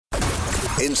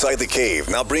Inside the Cave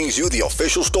now brings you the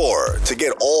official store to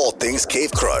get all things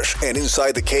Cave Crush and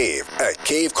Inside the Cave at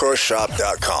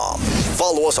cavecrushshop.com.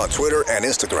 Follow us on Twitter and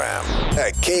Instagram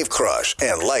at Cave Crush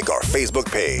and like our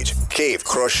Facebook page, Cave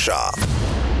Crush Shop.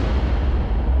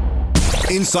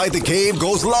 Inside the Cave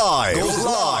goes live. It's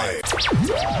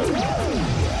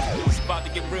about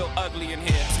to get real ugly in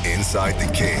here. Inside the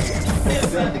Cave.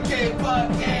 Inside the Cave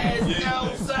podcast.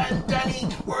 Outside Danny,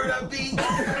 word of beat.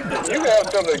 You have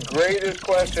some of the greatest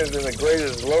questions and the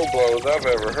greatest low blows I've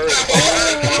ever heard.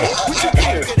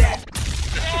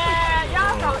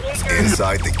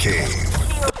 Inside the Cave.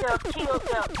 I'm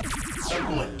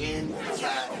going inside the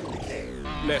cave.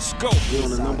 Let's go. We're on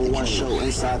the number one show,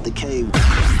 Inside the Cave.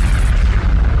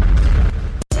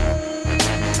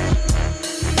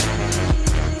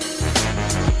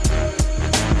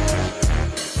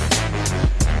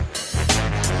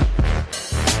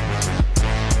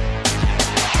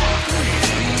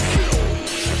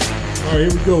 All right,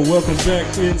 here we go. Welcome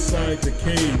back to Inside the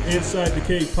Cave.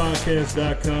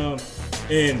 InsideTheCavePodcast.com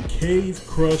and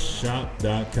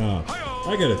CaveCrushShop.com.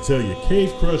 I gotta tell you,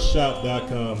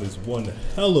 CaveCrushShop.com is one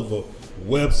hell of a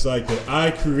website that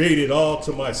I created all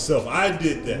to myself. I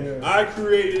did that. Yeah. I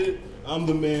created it. I'm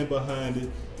the man behind it.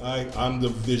 I'm the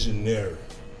visionary.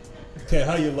 Okay,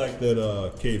 how you like that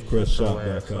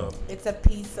CaveCrushShop.com? It's a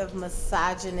piece of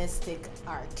misogynistic,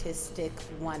 artistic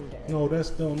wonder. No,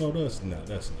 that's not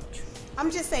true. I'm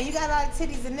just saying, you got a lot of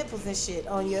titties and nipples and shit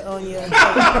on your That's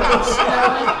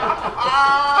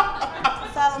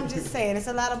all I'm just saying. It's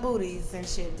a lot of booties and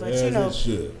shit, but As you know, it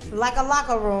should. like a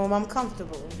locker room, I'm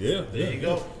comfortable. Yeah, There you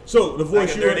go. So the voice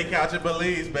Like a dirty couch in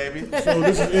Belize, baby. So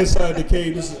this is Inside the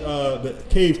Cave. This is the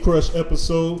Cave Crush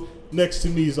episode. Next to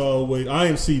me is always I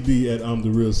am CB at I'm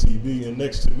the Real CB, and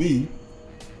next to me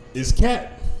is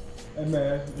Cat. Hey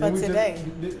man, For today,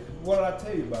 what did I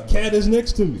tell you about Cat is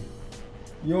next to me.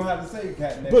 You don't have to say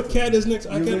Cat next. But to Cat me. is next.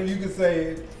 You can say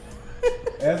it.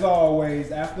 As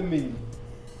always, after me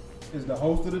is the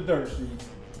host of the Dirt Sheets,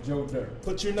 Joe Dirt.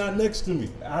 But you're not next to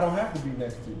me. I don't have to be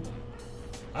next to you.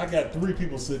 I got 3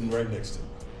 people sitting right next to me.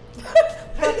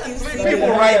 People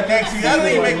right next to you. That doesn't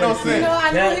even make no sense. You know,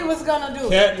 I knew he was gonna do it.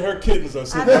 Cat and her kittens are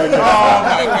sitting right next to me. Oh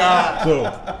my God. So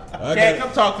Cat,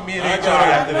 come talk to me in HR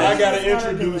after I this. gotta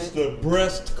introduce the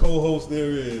breast co-host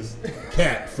there is,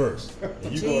 Cat first.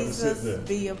 And you going to sit Jesus there.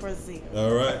 be your Brazil.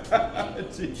 All right.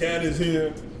 Cat is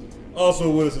here.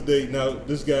 Also with us today. Now,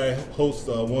 this guy hosts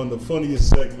one of the funniest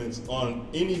segments on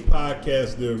any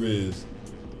podcast there is.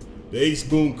 The ace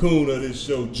boom coon of this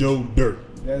show, Joe Dirt.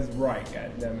 That's right,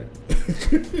 goddammit.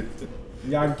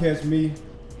 Y'all can catch me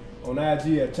on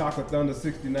IG at Chocolate Thunder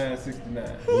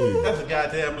 6969. That's a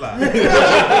goddamn lie.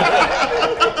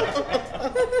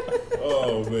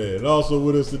 Oh man. And also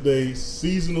with us today,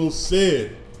 Seasonal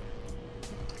Sid.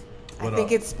 I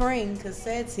think it's spring because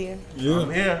Sed's here. Yeah.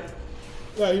 I'm here.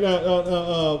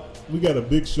 Yeah, we got a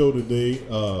big show today.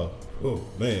 Oh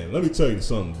man, let me tell you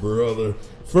something, brother.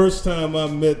 First time I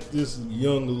met this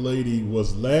young lady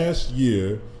was last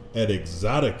year at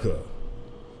Exotica.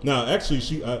 Now, actually,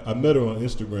 I met her on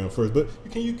Instagram first, but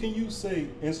can you say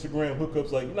Instagram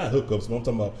hookups, like not hookups, but I'm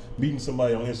talking about meeting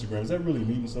somebody on Instagram. Is that really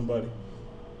meeting somebody?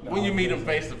 When you meet them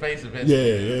face to face eventually.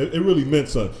 Yeah, it really meant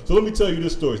something. So let me tell you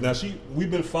this story. Now,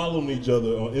 we've been following each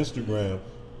other on Instagram.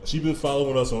 She's been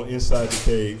following us on Inside the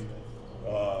Cave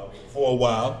for a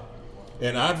while,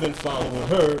 and I've been following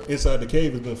her. Inside the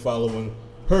Cave has been following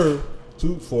her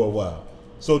too for a while.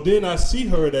 So then I see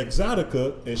her at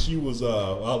Exotica, and she was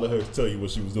I'll let her tell you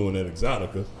what she was doing at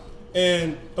Exotica.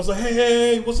 And I was like,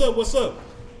 hey, what's up?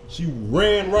 She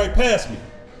ran right past me.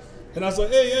 And I was like,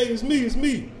 hey, it's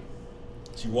me.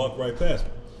 She walked right past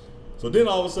me. So then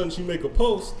all of a sudden she make a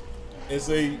post and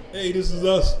say, hey, this is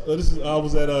us. I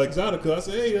was at Exotica. I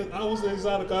said, hey, I was at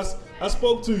Exotica. I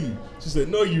spoke to you. She said,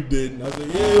 no, you didn't. I said,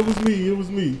 yeah, it was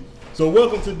me. So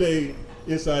welcome today,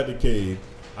 Inside the Cave,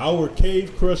 our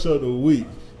Cave Crush of the Week.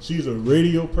 She's a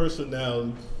radio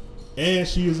personality, and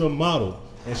she is a model,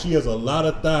 and she has a lot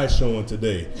of thighs showing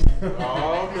today.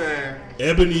 Oh, man.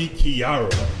 Ebony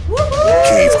Kiara.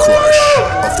 Cave Crush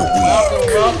of the Week.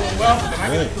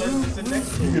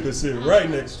 You get to sit right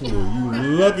next to her.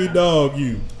 You lucky dog,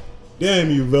 you.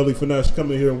 Damn you, Velly, for not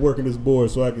coming here and working this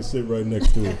board so I can sit right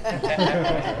next to her.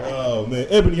 Oh, man.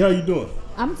 Ebony, how you doing?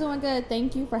 I'm doing good.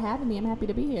 Thank you for having me. I'm happy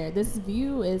to be here. This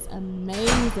view is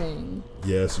amazing.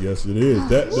 Yes, it is.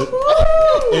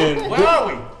 Where are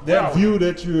we? That view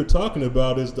that you're talking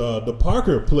about is the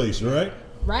Parker Place, right?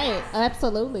 Right,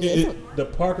 absolutely. The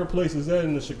Parker Place, is that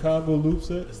in the Chicago Loop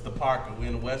set? It's the Parker. We're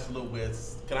in the West Loop.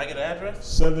 Can I get an address?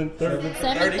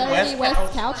 730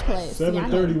 West Couch Place.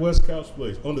 730 West Couch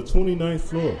Place on the 29th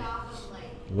floor.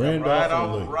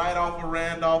 Randolph right off of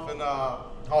Randolph and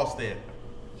Halstead.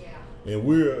 And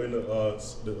we're in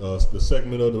the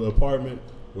segment of the apartment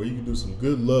where you can do some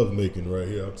good love making right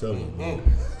here. I'm telling you, man.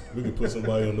 We can put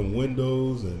somebody on the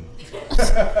windows and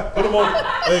put them on.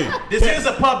 Hey, this is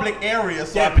a public area,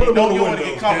 so put them on the want to windows.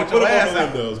 get caught with Put your them ass on the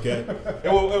out. windows, cat.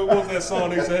 And what was that song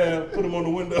they used to have? Put them on the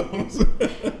windows.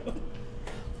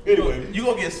 Anyway, you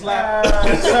gonna get slapped or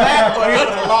hit with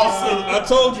a lawsuit. I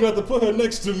told you not to put her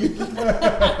next to me.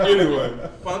 Anyway,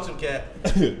 punch him, cat.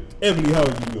 Ebony, how are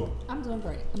you doing? I'm doing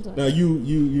great. Now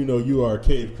you know you are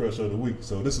Cave Crush of the Week,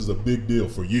 so this is a big deal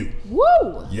for you.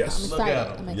 Woo! Yes. I'm excited.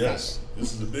 I'm excited. Yes,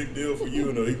 this is a big deal for you,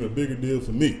 and an even bigger deal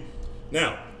for me.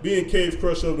 Now, being Cave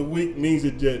Crush of the Week means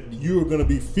that you are going to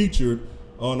be featured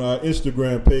on our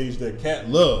Instagram page that Kat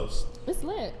loves. It's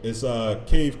lit. It's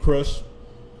Cave Crush.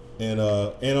 And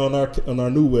on our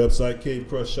new website,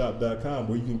 cavecrushshop.com,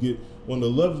 where you can get one of the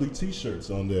lovely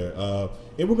T-shirts on there.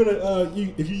 And we're gonna,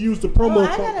 if you use the promo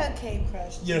code, I got a Cave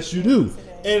Crush. Yes, you do.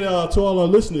 Today. And to all our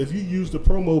listeners, if you use the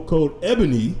promo code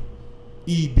Ebony,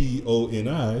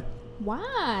 EBONI.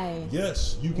 Why?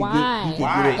 Yes, you can why? get.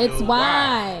 Why? It's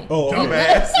why. Oh,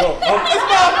 dumbass.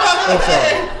 I'm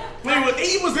sorry.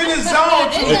 He was in his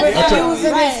zone. He was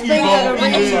using his finger to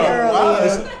read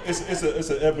earlier. It's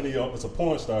an Ebony. It's a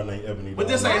porn star named Ebony. But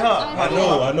this ain't her.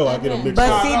 I know. I get them mixed but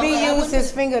up. But CB used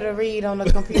his finger to read on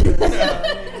the computer.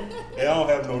 Hey, I don't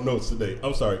have no notes today.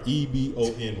 I'm sorry.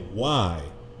 EBONY.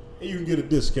 And you can get a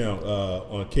discount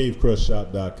on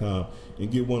cavecrushshop.com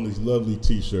and get one of these lovely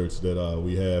T-shirts that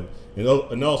we have,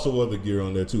 and also other gear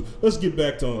on there too. Let's get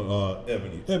back to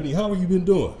Ebony. Ebony, how have you been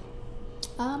doing?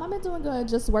 I've been doing good,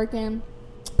 just working,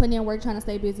 putting in work, trying to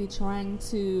stay busy, trying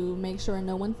to make sure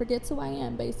no one forgets who I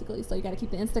am, basically. So you got to keep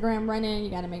the Instagram running,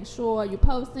 you got to make sure you're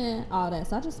posting, all that.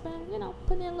 So I just been,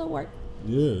 putting in a little work.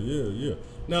 Yeah.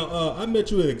 Now, I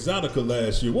met you at Exotica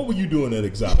last year. What were you doing at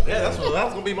Exotica? Yeah, that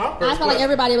was going to be my first I felt like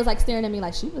everybody was like staring at me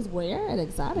like, she was where at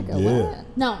Exotica? Yeah. What?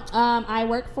 No, I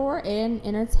work for an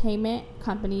entertainment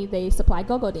company. They supply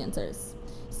go-go dancers.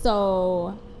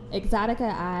 So Exotica,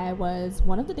 I was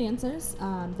one of the dancers.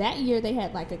 That year they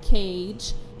had like a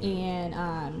cage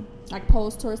and like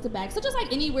poles towards the back. So just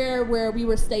like anywhere where we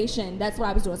were stationed, that's what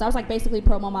I was doing. So I was like basically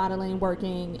promo modeling,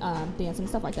 working, dancing,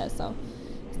 stuff like that. So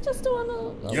just doing a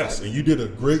little yes, work. and you did a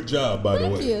great job, by the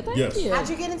way. Thank you. How'd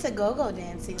you get into go-go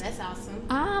dancing? That's awesome.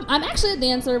 I'm actually a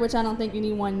dancer, which I don't think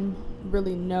anyone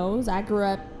really knows. I grew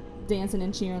up dancing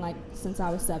and cheering like since I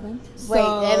was 7. Wait,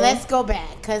 and let's go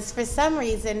back, because for some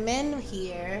reason men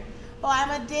here,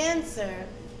 I'm a dancer,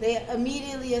 they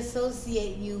immediately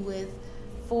associate you with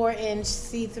 4-inch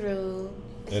see-through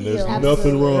and heels. there's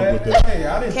nothing wrong with that. Hey,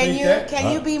 I didn't think that.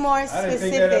 Can you be more specific? I didn't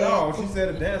think that at all. She said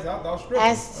a dance. I thought stripper.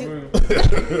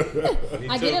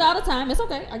 I get it all the time. It's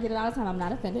okay. I get it all the time. I'm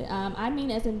not offended. I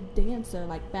mean as a dancer,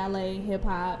 like ballet, hip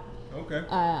hop, okay,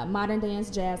 modern dance,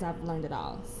 jazz. I've learned it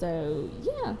all. So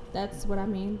yeah, that's what I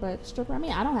mean. But stripper,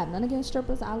 I don't have none against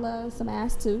strippers. I love some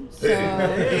ass too. So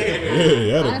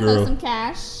hey, I girl. Some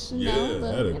cash. You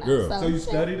know, girl. So you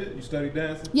studied it? You studied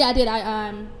dancing? Yeah, I did. I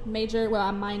I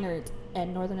minored at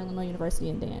Northern Illinois University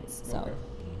in dance. So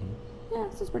yeah,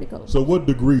 this is pretty cool. So what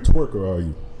degree twerker are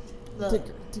you? Look,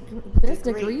 there's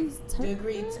degrees.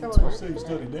 Degree You say you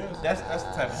study dance. That's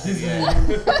the type of shit he has.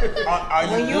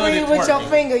 When you read with your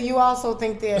finger, you also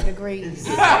think they're degrees.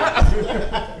 To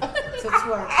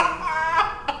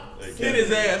twerking. Get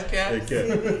his ass, cat. Hey,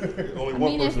 cat. Only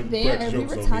one person cracks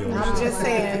jokes on me. I'm just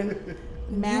saying.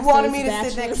 Masters, You wanted me to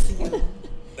bachelor's. sit next to you.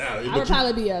 I would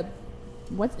probably be a.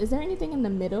 Is there anything in the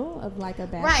middle of like a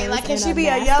bachelor's? Right, like can and she a be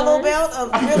a master's? yellow belt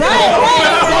of really?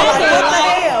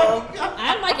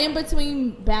 I'm like in between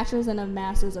bachelor's and a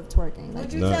master's of twerking. Like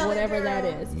Would you tell whatever that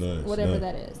that is. Nice, Whatever nice.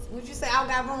 that is. Would you say I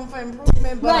got room for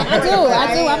improvement? But Right, I do.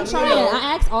 I'm trying. You know.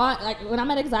 I ask all, like when I'm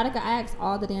at Exotica, I ask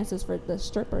all the dancers for the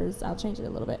strippers. I'll change it a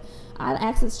little bit. I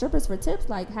ask the strippers for tips,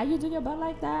 like how you do your butt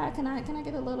like that. Can I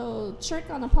get a little trick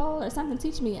on the pole or something?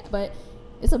 Teach me. But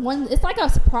it's like a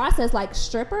process. Like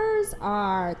strippers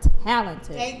are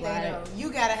talented. Ain't they right? though?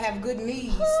 You gotta have good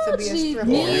knees to be a stripper.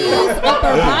 Knees,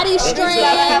 upper body strength.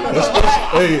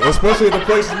 Hey, especially the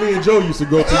places me and Joe used to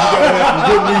go to, you gotta have some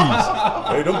good knees.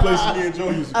 Hey, them places me and Joe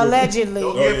used to go Allegedly. to.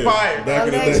 Don't get fired. Back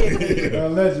in the day.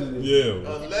 Allegedly.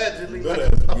 Yeah. Allegedly. Better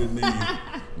have some good knees.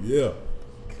 Yeah.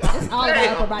 It's all about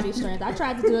upper body strength. I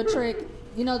tried to do a trick,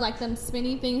 like them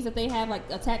spinny things that they have like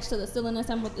attached to the ceiling or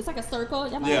something. It's like a circle.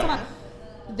 Y'all know what I'm talking about?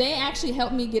 they actually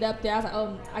helped me get up there. I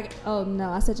was like, oh no.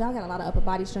 I said, y'all got a lot of upper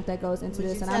body strength that goes into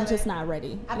this, and I'm just not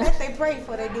ready. I bet they pray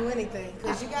before they do anything,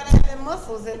 because you got to have them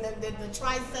muscles and the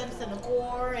triceps and the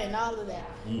core and all of that.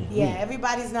 Mm-hmm. Yeah,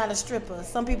 everybody's not a stripper.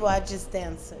 Some people are just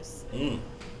dancers. Mm.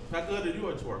 How good are you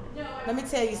at twerking? Let me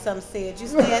tell you something, Sid. You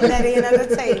stay at that end of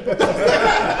the table.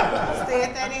 Stay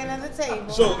at that end of the table.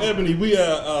 So, Ebony, we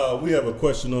have a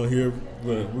question on here.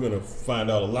 We're gonna find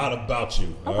out a lot about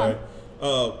you. All right.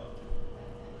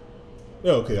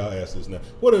 Okay, I'll ask this now.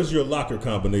 What is your locker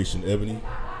combination, Ebony?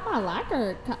 My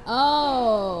locker.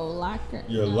 Locker.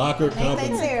 Your locker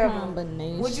combination. Ain't they terrible?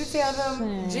 Combination. Would you tell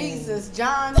them Jesus,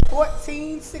 John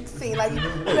 14:16? Like, you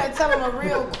gotta tell them a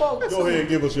real quote. Go ahead and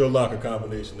give us your locker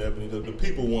combination, Ebony. The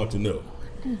people want to know.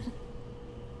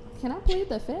 Can I plead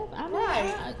the fifth?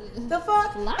 Right. The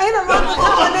fuck? Ain't a locker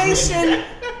combination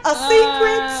a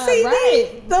secret CD?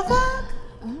 Right. The fuck?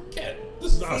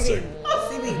 This is our segment.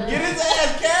 Get his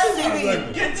ass,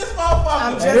 Karen. Get this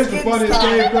motherfucker. This is the funniest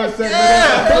Cave Crush segment.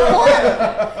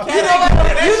 You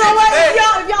know what?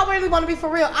 If y'all really want to be for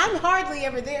real, I'm hardly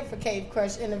ever there for Cave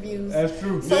Crush interviews. That's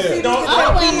true. So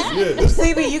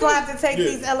CB, you're going to have to take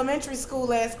these elementary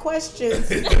school ass questions.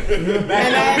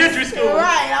 Elementary school.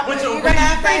 Right. You're going to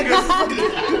have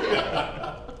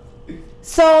to.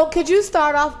 So, could you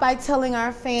start off by telling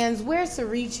our fans where to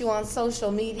reach you on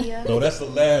social media? No, that's the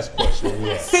last question.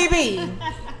 CB.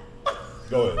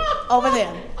 Go ahead. Over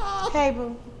there. Hey,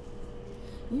 boo.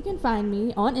 You can find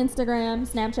me on Instagram,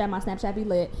 Snapchat. My Snapchat be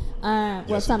lit.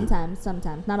 Well, sometimes,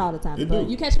 not all the time. But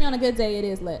you catch me on a good day, it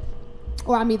is lit.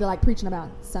 Or I'm either like preaching about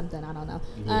something, I don't know.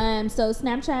 Mm-hmm. So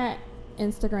Snapchat,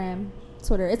 Instagram,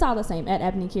 Twitter, it's all the same at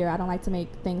Ebony Kiara. I don't like to make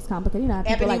things complicated. You know,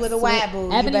 people Ebony like with a Y,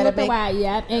 boo. Ebony with a Y,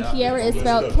 yep. And Kiara is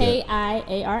spelled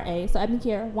Kiara. So Ebony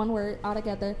Kiara, one word all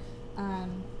together.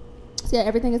 So yeah,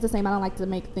 everything is the same. I don't like to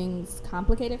make things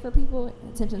complicated for people.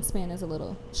 Attention span is a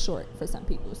little short for some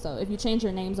people. So if you change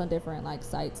your names on different like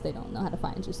sites, they don't know how to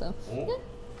find you. So yeah.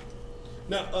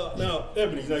 Now,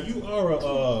 Ebony, you are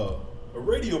a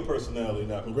radio personality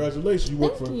now. Congratulations. You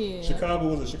work for Chicago.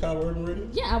 Was it Chicago Urban Radio?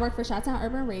 Yeah, I work for Chi-Town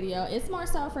Urban Radio. It's more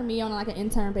so for me on like an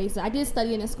intern basis. I did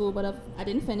study in school, but I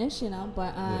didn't finish,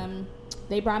 but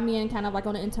they brought me in kind of like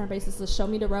on an intern basis to show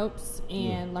me the ropes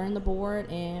and learn the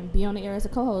board and be on the air as a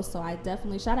co-host. So I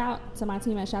definitely shout out to my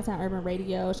team at Chi-Town Urban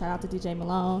Radio. Shout out to DJ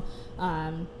Malone.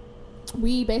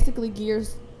 We basically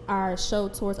gears our show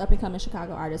towards up-and-coming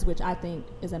Chicago artists, which I think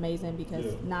is amazing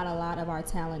because not a lot of our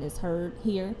talent is heard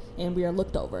here, and we are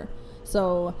looked over.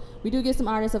 So we do get some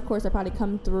artists, of course, that probably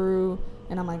come through,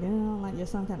 and I'm like, like your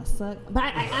song kind of suck. But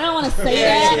I don't want to say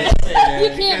that. You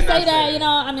can't say that,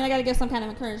 I got to get some kind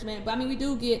of encouragement. But, we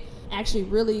do get actually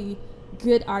really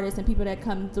good artists and people that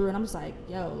come through, and I'm just like,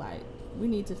 we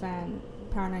need to find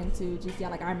Power 92, just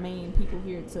like our main people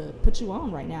here to put you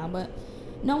on right now. But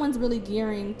no one's really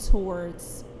gearing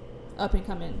towards up and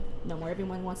coming no more.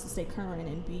 Everyone wants to stay current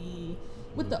and be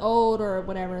with the old or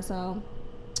whatever. So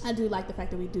I do like the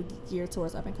fact that we do gear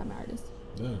towards up and coming artists.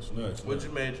 Nice. What'd you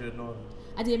major in Northern?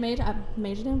 I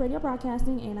majored in radio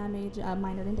broadcasting, and I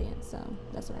minored in dance. So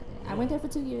that's what I did. I went there for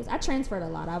 2 years. I transferred a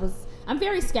lot. I'm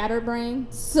very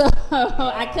scatterbrained, so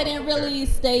I couldn't really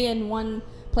stay in one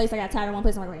place. I got tired of one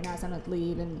place. I'm like, right now it's time to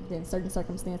leave, and then certain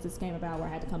circumstances came about where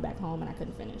I had to come back home and I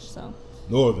couldn't finish. So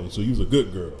Northern. So you was a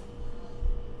good girl.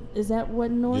 Is that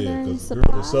what Northern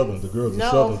supplies? The girls are Southern.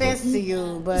 No offense to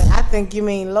you, but I think you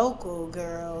mean local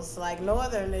girls. Like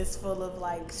Northern is full of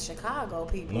like Chicago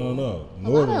people. No.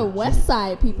 Northern. A lot of West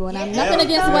Side people, and I'm nothing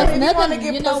against West.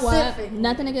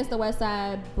 Nothing against the West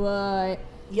Side, but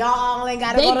y'all ain't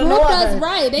gotta go to Northern.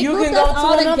 They grouped grouped us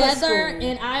all together,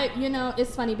 and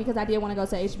it's funny because I did want to go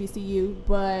to HBCU,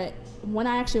 but when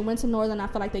I actually went to Northern, I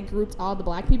felt like they grouped all the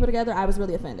black people together. I was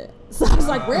really offended. So I was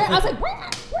like, where is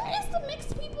the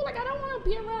mixed people? Like, I don't want to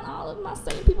be around all of my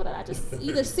same people that I just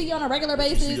either see on a regular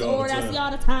basis or that I see all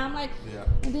the time. Like,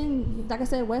 and then, like I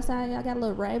said, West Side, I got a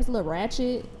little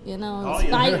ratchet,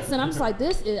 fights, and I'm just like,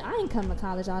 I ain't coming to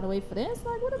college all the way for this.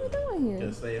 Like, what are we doing here?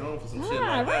 Just stay home for some shit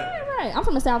like that. Right. I'm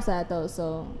from the South Side though,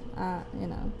 so I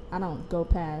don't go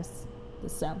past the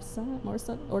South Side more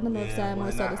so, or the North Side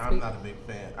more so to speak. I'm not a big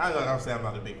fan. I'm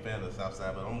not a big fan of the South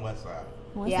Side, but I'm West Side.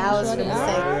 I was going to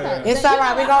say, it's all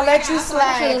right. We're going to let you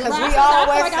slide because we all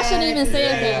West Side. I shouldn't even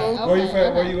say it.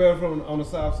 Where you at from on the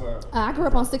South Side? I grew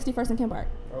up on 61st and Kent Park.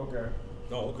 Okay.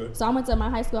 Oh, okay. So I went to my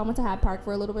high school. I went to Hyde Park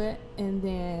for a little bit, and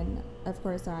then, of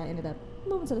course, I ended up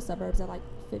moving to the suburbs at like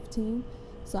 15.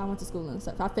 So I went to school in the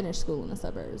suburbs. I finished school in the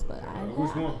suburbs, but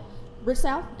which one? Rich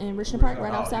South in Richmond Park,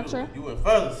 right off South Shore. You went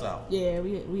further south. Yeah,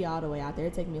 we all the way out there.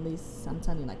 It takes me at least, I'm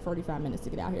telling you, like 45 minutes to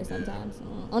get out here sometimes.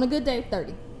 On a good day,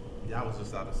 30. Y'all was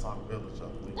just out of Sauk Village.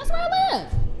 That's where I live.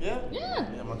 Yeah? Yeah.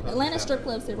 My cousin Atlanta got strip that.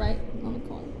 club sit right on the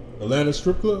corner. Atlanta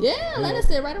strip club? Yeah, Atlanta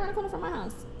sit right around the corner from my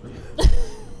house.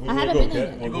 I haven't been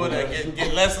in there. You go in there and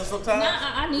get lessons sometimes?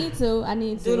 I need to.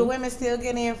 Do the women still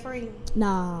get in free?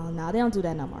 No, they don't do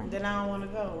that no more. Then I don't want to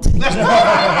go.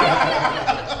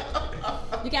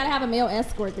 You gotta have a male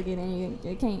escort to get in.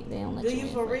 They can't. They don't let Do you you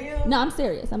in. for real? No, I'm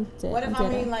serious. What What if I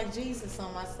mean like Jesus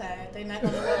on my side? They not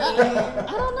gonna let me in? I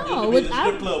don't know. You can be in the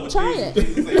strip club with Try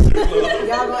Jesus. it.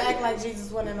 Y'all gonna act like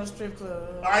Jesus wasn't in no strip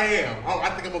club? I am. I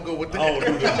think I'm gonna go with that. I don't do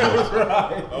them jokes.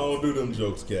 I don't do them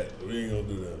jokes, Cat. We ain't gonna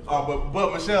do that.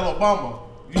 But Michelle Obama,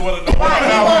 you wanna know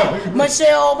Right, what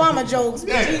Michelle Obama jokes, but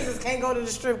Yeah. Jesus can't go to the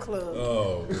strip club.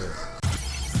 Oh, man.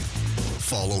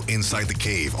 Follow Inside the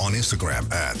Cave on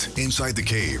Instagram at Inside the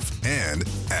Cave and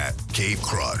at Cave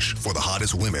Crush for the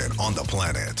hottest women on the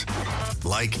planet.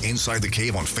 Like Inside the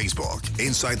Cave on Facebook,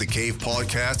 Inside the Cave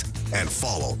Podcast, and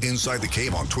follow Inside the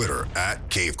Cave on Twitter at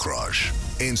Cave Crush.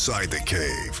 Inside the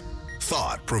Cave.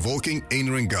 Thought-provoking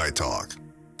ignorant guy talk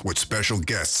with special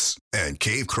guests and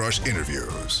Cave Crush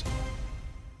interviews.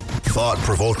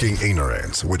 Thought-provoking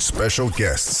ignorance with special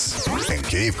guests and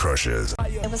Cave Crushes.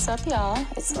 Hey, what's up, y'all?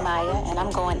 It's Maya, and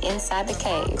I'm going inside the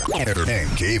cave.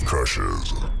 And Cave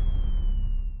Crushes.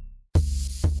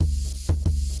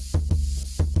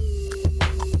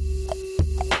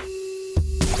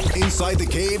 Inside the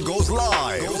Cave goes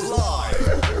live.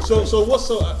 So what's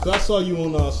so? I saw you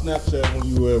on Snapchat when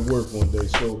you were at work one day.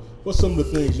 So what's some of the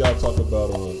things y'all talk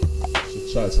about on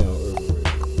Chi-Town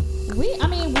Urban Radio?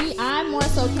 I more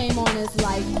so came on as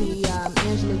like the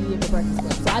Angela Yee of the Breakfast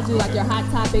Club. So I do like your hot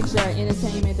topics, your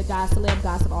entertainment, the gossip, celeb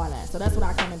gossip, all that. So that's what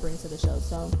I come and bring to the show.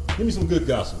 So give me some good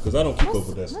gossip because I don't keep up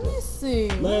with that stuff. Let me see.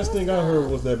 Last thing I heard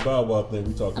was that Bow Wow thing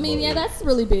we talked about. Yeah, that's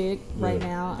really big right Yeah.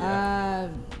 now.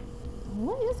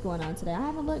 What is going on today? I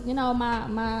haven't looked.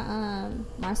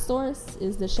 My source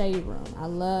is the Shade Room. I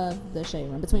love the Shade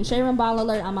Room. Between Shade Room, Ball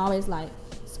Alert, I'm always like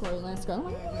scrolling. I'm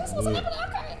like, what's happening?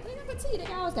 Okay, they got the tea. They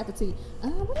always got the tea.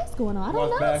 What is going on? I don't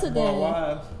know Basketball today.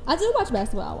 Wives. I do watch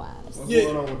Basketball Wives. What's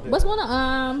going on with that? What's going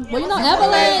on? Evelyn.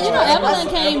 Evelyn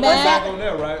came back. on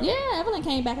that, right? Yeah, Evelyn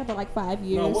came back after like 5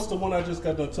 years. No, what's the one I just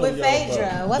got done telling With y'all Phaedra.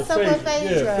 about? What's The up with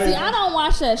Phaedra? See, I don't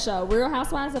watch that show, Real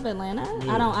Housewives of Atlanta.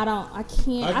 Yeah. I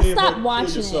can't. I gave stopped her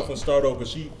watching yourself it. and start over because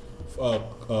she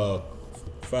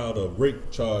filed a rape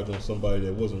charge on somebody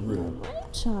that wasn't real. Rape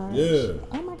charge? Yeah.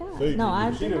 Oh my God. Phaedra No, I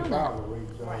did. didn't know that.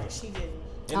 Right, she didn't.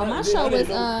 Oh, my I show didn't was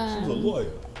know she was a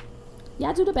lawyer. Yeah,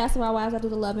 I do the Basketball Wives. I do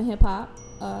the Love and Hip Hop,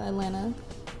 Atlanta.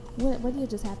 What did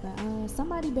just happen?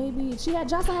 Somebody baby.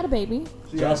 Jocelyn had a baby.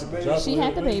 She had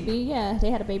the baby. Yeah, they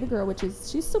had a baby girl,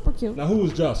 she's super cute. Now who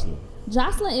was Jocelyn?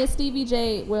 Jocelyn is Stevie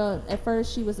J. Well, at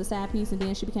first she was the side piece, and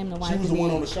then she became the wife. She was the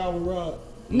one on the shower rod.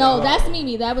 No, that's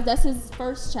Mimi. That's his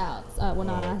first child. Well,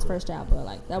 not his first child, but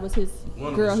like that was his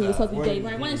girl he was supposed to be dating.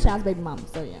 Right, one of his child's baby mama.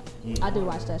 So yeah, I do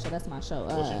watch that show. That's my show.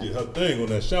 She did her thing on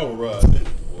that shower rod. Boy,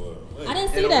 I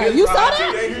didn't see that. You saw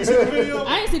that? You see the video?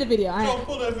 I didn't see the video. Don't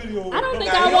pull that video. I don't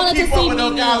think I wanted to see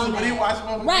Mimi.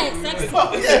 Right, sexy.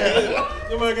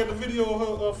 Somebody got the video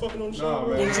of her fucking on the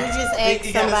shower. Did you just ask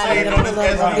somebody to pull up a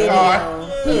video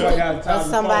of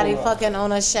somebody fucking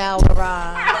on a shower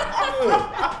rod?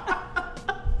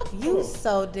 You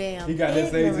so damn. He got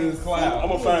that thing in his cloud. I'm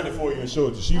gonna find it for you and show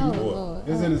it to you. Lord.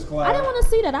 It's in his cloud. I didn't want to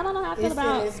see that. I don't know how I feel It's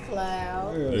about. in his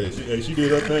cloud. Hey, she did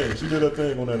her thing. She did her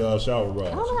thing on that shower rod.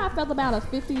 I don't know how I felt about a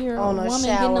 50-year-old On a woman shower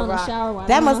getting on a rod. shower rod. I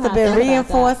That don't must know have how I been felt about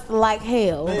that. reinforced like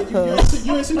hell. You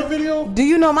ain't see the video? Do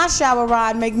you know my shower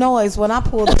rod make noise when I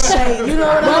pull the shade? You know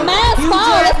what I mean? man's You fault.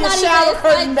 drag It's your not shower even- it's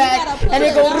curtain like you back gotta pull and it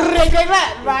it go up.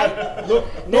 right? Look,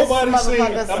 nobody This seen.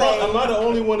 motherfucker say- Am I the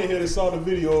only one in here that saw the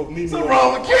video of me? What's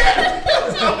wrong with Kiara?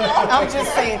 I'm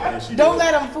just saying, don't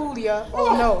let them fool you.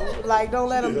 Oh no, like don't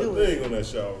let them do it thing on that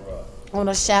shower rod. on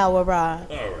a shower rod.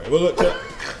 All right. Well, look.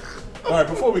 All right.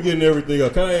 Before we get into everything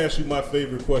else, can I ask you my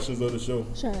favorite questions of the show?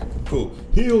 Sure. Cool.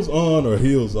 Heels on or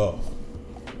heels off?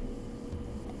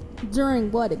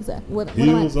 During what exactly? What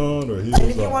Heels on or heels And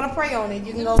if you off? want to pray on it,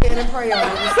 you can go ahead and pray on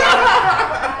it.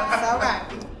 It's all right.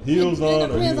 Heels It on or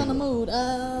depends heels on the off? mood.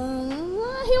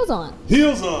 Heels on.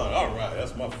 Heels on. All right.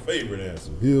 That's my favorite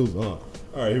answer. Heels on. All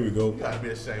right. Here we go. You gotta be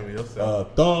ashamed of yourself.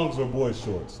 Thongs or boy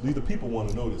shorts? These the people want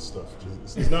to know this stuff.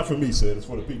 It's not for me, Sid. It's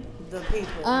for the people. The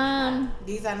people.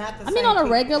 These are not the same. I mean, on a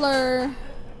people. regular.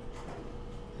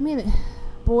 I mean,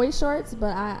 boy shorts,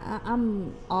 but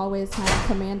I'm always kind of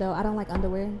commando. I don't like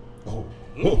underwear. Oh.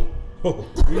 Hey,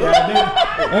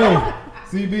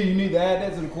 CB, you need to add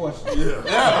that to the question.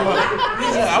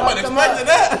 I wasn't expecting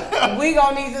that. We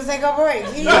gonna need to take a break.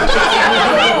 He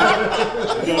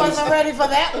wasn't ready for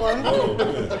that one.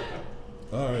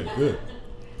 All right, good.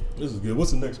 This is good.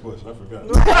 What's the next question? I forgot.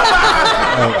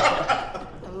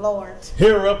 Lord.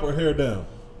 Hair up or hair down?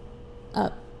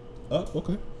 Up. Up,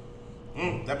 okay.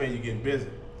 That means you're getting busy.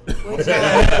 Which It's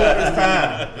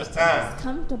time. It's time.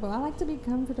 Comfortable. I like to be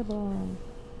comfortable.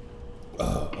 I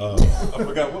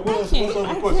forgot. What's the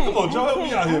other question? Come on, Joe, help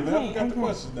me out here, man. I forgot the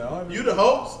question now. You the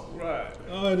host? Right.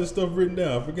 I had this stuff written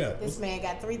down. I forgot. This man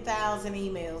got 3,000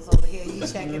 emails over here. You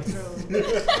checking through. You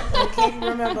can't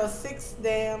remember 6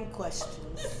 damn questions.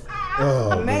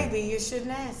 Oh, Maybe you shouldn't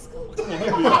ask them.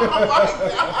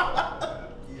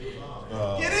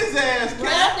 Get his ass,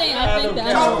 Well, I think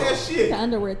Talk that shit. the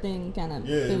underwear thing kind of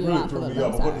Yeah, it threw you really off a threw little me bit.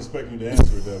 off. I I'm wasn't sorry. expecting you to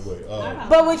answer it that way.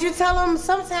 But would you tell them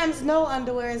sometimes no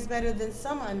underwear is better than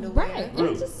some underwear? Right.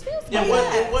 Really? It just feels Yeah,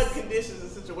 like in what conditions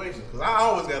and situations? Because I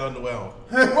always got underwear on.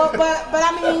 Well, but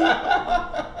I mean,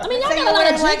 y'all say got a you're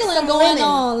lot of wearing, like, jiggling some going linen.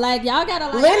 on. Like y'all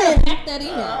gotta Linen. pack that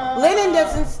in. linen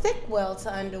doesn't stick well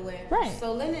to underwear. Right.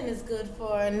 So linen is good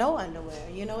for no underwear.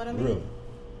 You know what I mean? Really?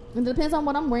 It depends on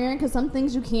what I'm wearing, because some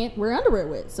things you can't wear underwear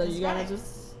with. So you gotta right.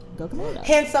 just go commando.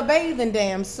 Hence a bathing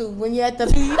damn suit when you're at the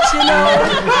beach, you know.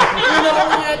 When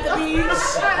you're at the beach,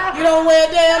 you don't wear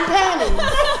damn panties.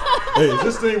 Hey, is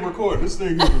this thing recording? This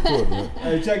thing is recording, man.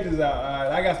 Hey, check this out. All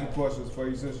right, I got some questions for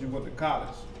you since you went to college.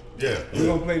 Yeah. We're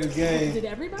gonna play this game Did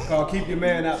everybody? called Keep Your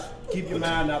Mind Out the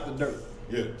Dirt.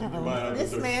 Yeah. Keep your mind out of This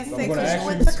the dirt. man I'm said gonna because ask you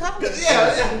went you- to college.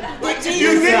 Yeah. Did You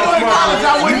you did go to college. I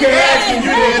wouldn't get asking you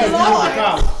You that. didn't go to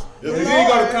college. Yeah, If you Lord. didn't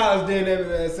go to college, then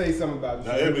say something about you.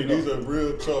 Now, Ebony, these are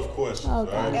real tough questions.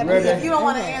 Okay. All right? Ebony, if you don't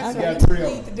want to Okay, answer, okay. you Got 3 of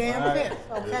plead the damn them.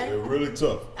 All right. fifth, They're okay? really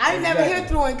tough. I ain't never hear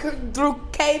through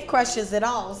cave crushes at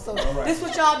all. So right. this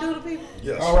what y'all do to people?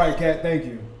 Yes. All right, Kat, thank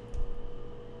you.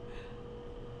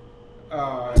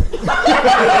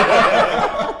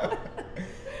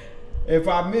 If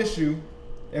I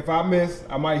miss,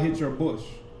 I might hit your bush.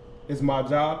 It's my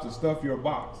job to stuff your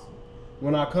box.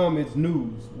 When I come, it's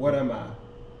news. What am I?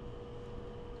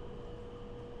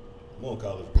 I'm on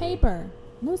college. Paper.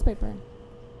 Newspaper.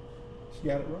 She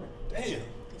got it right. Damn.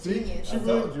 Genius. She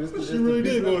really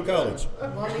did go to college.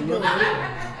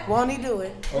 Won't he do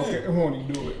it? Okay, won't you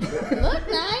do it?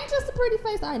 Look, now I ain't just a pretty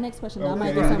face. All right, next question. I Okay,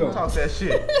 might go here we go. somewhere. Talk that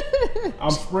shit.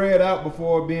 I'm spread out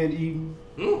before being eaten.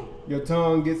 Your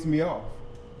tongue gets me off.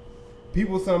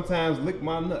 People sometimes lick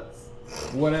my nuts.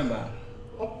 What am I?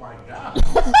 Oh my God.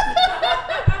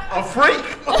 A freak.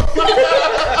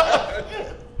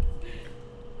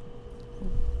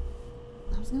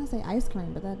 I was gonna say ice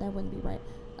cream, but that wouldn't be right.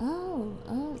 Oh.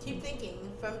 Keep thinking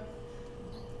from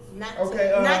not Okay,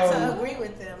 to, not to agree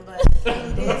with them, but he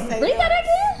did say Read that nuts.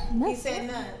 again. He Nuts. said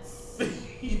nuts.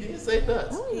 He did say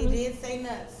nuts. Oh, He did say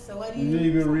nuts. So what do You didn't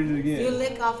even read it You again.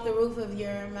 lick off the roof of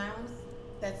your mouth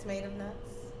that's made of nuts.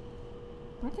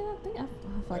 Why can't I think? I feel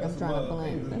like That's I'm drawing a some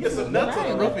blank. other Get some nuts on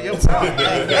the Right. roof of your mouth.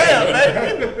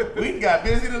 Damn, baby. We got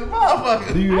busy than a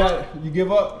motherfucker. Do you not? You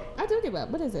give up? I do give up.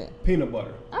 What is it? Peanut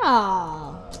butter. Okay.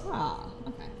 I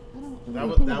don't. That really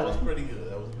was peanut that was butter. pretty good.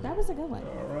 That was a good one.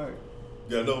 All right.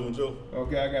 Got another one, Joe?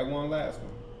 Okay, I got one last one.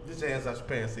 Get your hands out your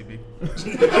pants, CB.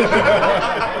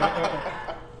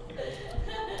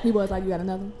 He was like, you got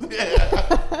another one?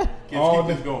 All Keep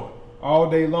day- this going. All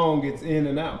day long, it's in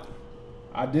and out.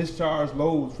 I discharge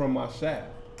loads from my shaft.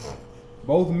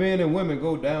 Both men and women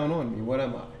go down on me. What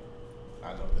am I?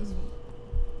 I know this one.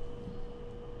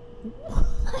 What?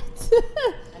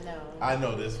 I know. I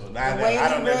know this one. The way I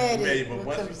don't he know if read it's familiar, it but was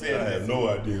once you confusing. said I it, have no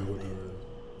idea what it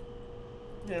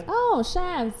is. Oh,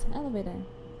 shafts. Elevator.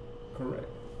 Correct.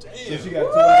 Damn. So she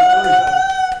got 2 out of 3.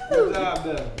 Good job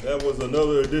done. That was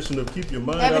another edition of Keep Your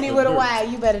Mind Ebony Out with the a Dirt. Y,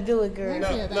 you better do it, girl.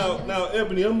 Now,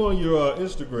 Ebony, I'm on your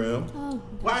Instagram. Oh,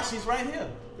 why she's right here?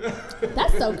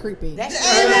 that's so creepy. That shit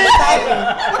is exciting.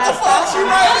 What the fuck? She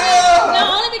right here. No,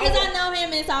 only because I know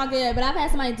him, it's all good. But I've had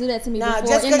somebody do that to me Nah, before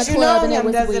just in the because you club, know and it him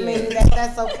was doesn't weird. mean that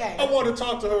that's okay. I want to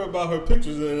talk to her about her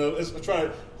pictures and let's try.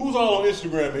 Who's all on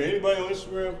Instagram here? Anybody on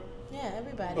Instagram? Yeah,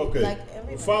 everybody. Okay. Like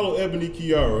everybody. Follow Ebony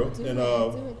Kiara Do and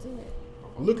it.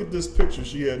 look at this picture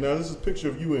she had. Now this is a picture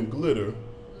of you in glitter.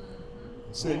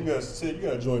 Said you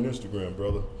gotta join Instagram,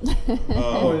 brother.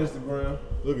 On Instagram.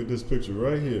 Look at this picture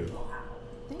right here.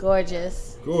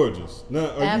 Gorgeous. Gorgeous. Now,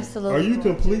 Absolutely are you gorgeous.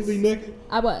 completely naked?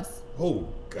 I was. Oh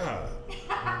God.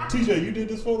 TJ, you did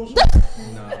this photo shoot? No,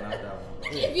 not that one.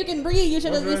 If you can read, you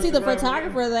should at least see the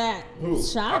photographer that Who?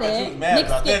 shot I bet you it. was mad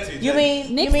about that, TJ. You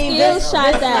mean Nick you mean Skills this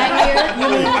shot this that. right here?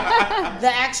 You mean the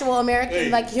actual American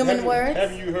like human have words?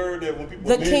 Have you heard that when people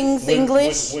The King's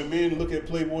English? when men look at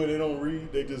Playboy, they don't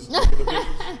read. They just look at the pictures.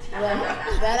 Well,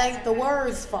 that ain't the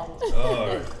words' fault. All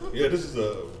right. Yeah, this is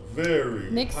a very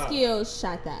Nick hot. Skills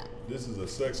shot that. This is a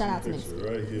sexy Shout out to Nick picture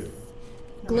Skills. right here.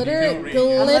 Glitter I'm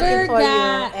looking for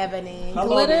got you, Ebony.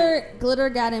 glitter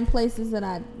got in places that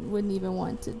I wouldn't even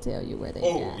want to tell you where they got.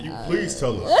 Oh, you please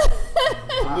tell us.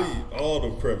 Please, all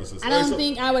the crevices. I don't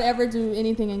think I would ever do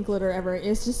anything in glitter ever.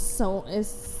 It's just so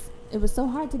it was so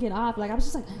hard to get off. Like I was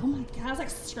just like, oh my god. I was like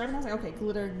scrubbing. I was like, okay,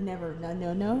 glitter never.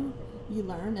 No. You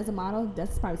learn as a model.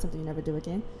 That's probably something you never do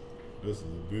again. This is a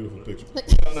beautiful picture.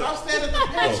 Stop standing at the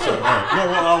picture. Oh, sorry. All right. No,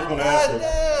 I was going to ask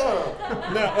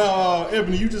her. Now,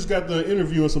 Ebony, you just got the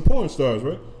interview with some porn stars,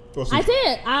 right? I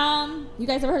did. You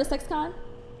guys ever heard of SexCon?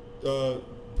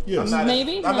 Yes. I'm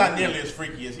not nearly as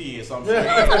freaky as he is, so I'm sure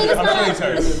he's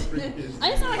heard. I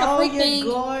just sound like a freak thing.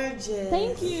 Gorgeous.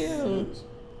 Thank you.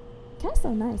 Cat's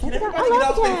so nice. Can everybody get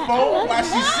off their phone while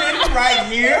she's sitting right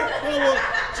here?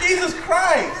 Jesus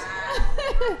Christ.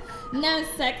 No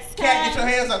sex. Cat, get your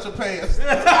hands out your pants.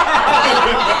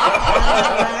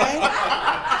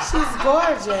 She's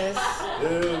gorgeous.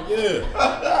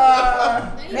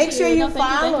 Yeah. Make sure you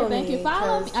follow me. Thank you.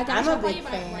 Follow me. I got I'm a you big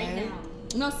fan. right now.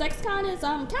 No, SexCon is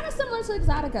kind of similar to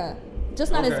Exotica,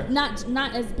 just not as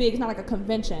not as big. It's not like a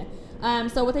convention.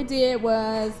 So what they did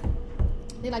was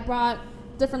they like brought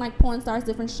different like porn stars,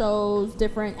 different shows,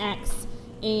 different acts,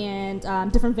 and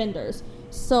different vendors.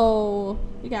 So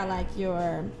you got like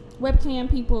your webcam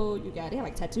people, they had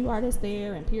like tattoo artists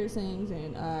there and piercings,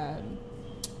 and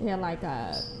they had like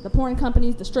the porn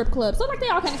companies, the strip clubs. So like they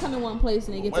all kind of come in one place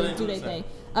and they get to do their thing.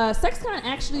 SexCon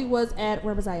actually was at,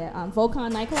 where was I at?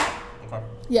 Volcon nightclub. Okay.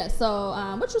 Yeah, so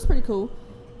which was pretty cool.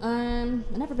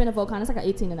 I've never been to Volcon. It's like an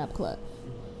 18 and up club.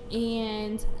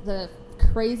 And the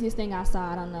craziest thing I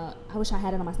saw, I don't know, I wish I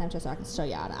had it on my Snapchat so I can show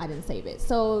y'all. I didn't save it.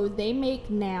 So they make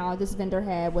now, this vendor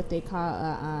had what they call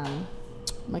a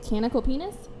mechanical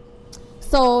penis.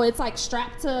 So it's like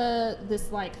strapped to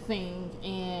this like thing,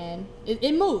 and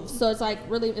it moves. So it's like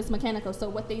really, it's mechanical. So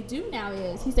what they do now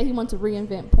is, he said he wants to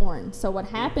reinvent porn. So what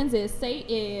happens is, say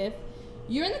if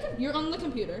you're on the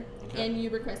computer and you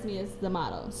request me as the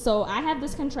model. So I have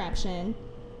this contraption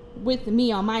with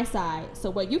me on my side. So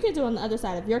what you can do on the other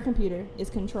side of your computer is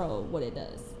control what it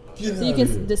does. So you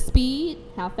can the speed,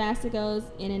 how fast it goes,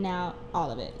 in and out,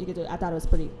 all of it. You can do it. I thought it was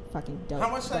pretty fucking dope.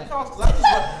 How much that cost? Cause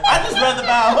I just rather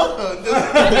buy a hooker and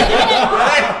just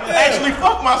actually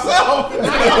fuck myself. I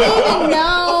didn't even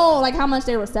know like how much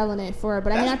they were selling it for,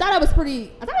 but I mean, I thought it was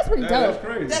pretty dope. That's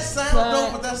crazy. That sounds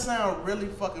dope, but that sounds really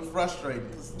fucking frustrating.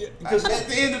 Because at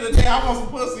the end of the day, I want some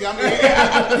pussy. I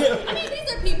mean,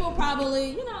 these are people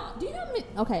probably, do you know?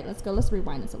 Okay, let's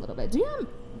rewind this a little bit. Do you know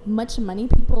much money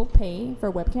people pay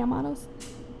for webcam models?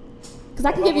 Because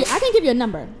I can give you a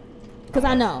number. Because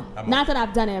I know, not that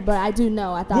I've done it, but I do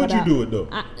know. I thought. Would you do it though?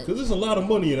 Because there's a lot of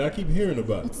money, and I keep hearing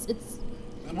about it.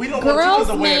 We don't want you as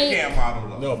a webcam model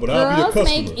though. No, but I'll be a customer.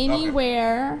 Girls make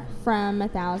anywhere from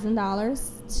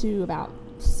 $1,000 to about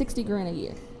 $60,000 a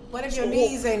year. What if your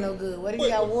knees ain't no good? What if you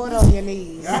got water on your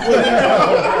knees?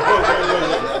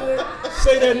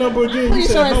 Say that number again. Pretty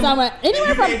sure it's somewhere. Anywhere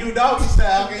you from. can't do doggy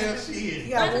style, can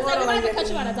shit. I was gonna say, we might have to cut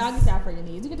you out a doggy style for your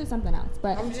knees. You can do something else,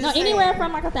 but no, anywhere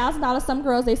from like $1,000. Some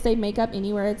girls, they say make up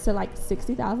anywhere to like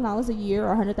 $60,000 a year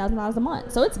or $100,000 a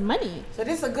month. So it's money. So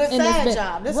this is a good side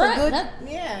job. This is a good,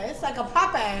 it's like a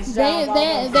Popeyes job.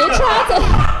 They try to.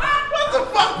 What the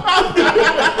fuck?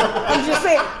 I'm just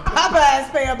saying, Popeyes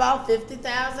pay about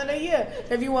 $50,000 a year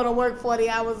if you want to work 40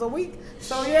 hours a week.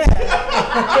 So yeah.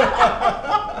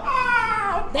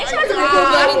 They charge really cool.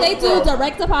 I mean, they do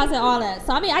direct deposit, all that.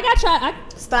 So I mean, I got tried.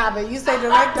 Stop it! You say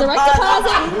direct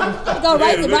deposit? Go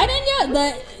right in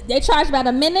your. They charge about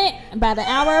a minute, about an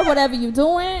hour, whatever you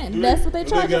doing. That's what they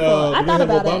charge you for. I thought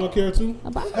about Obamacare too.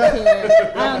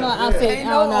 Obamacare. I don't know. I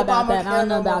don't know about that. I don't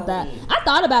know about that. I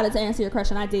thought about it to answer your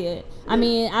question. I did. I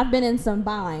mean, I've been in some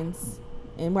binds.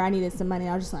 And where I needed some money,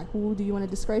 I was just like, "Ooh, do you want to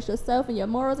disgrace yourself and your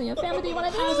morals and your family? Do you want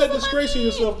to do?" How is that disgracing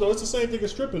yourself though? It's the same thing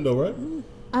as stripping though, right?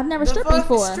 I've never stripped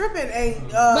before. Stripping ain't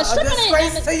a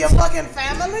disgrace to your fucking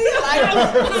family.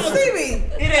 Like, see me.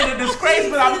 It ain't a disgrace,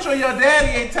 but I'm sure your daddy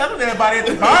ain't telling everybody at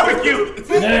the barbecue.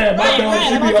 Yeah, my dog,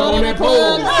 she be up on that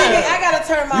pole. I gotta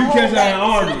turn my whole back.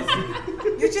 Army.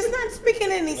 You're just not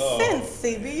speaking any sense,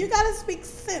 CB. You gotta speak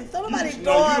sense. Nobody you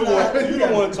the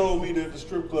one told me that the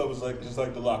strip club was like just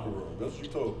like the locker room. That's what you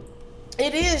told me.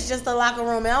 It is just a locker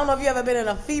room. I don't know if you ever been in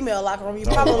a female locker room. You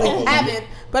probably haven't,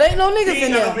 but ain't no niggas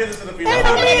in there. Ain't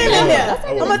no men in there.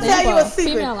 I'm gonna tell you a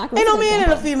secret. Ain't no men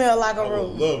in a female locker room. I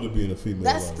would love to be in a female.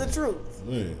 That's the truth.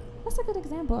 Man. That's a good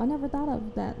example. I never thought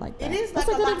of that like that. It is like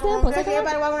a good example. Like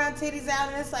everybody walking around titties out,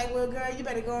 and it's like, well, girl, you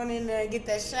better go in there and get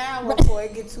that shower before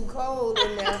it get too cold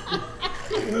in there.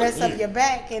 You mess up your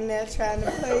back in there trying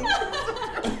to play.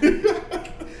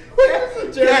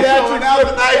 That's showing out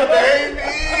tonight, baby.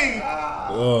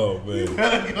 Oh man.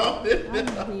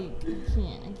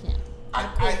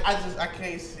 I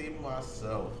can't see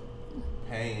myself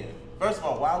paying. First of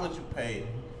all, why would you pay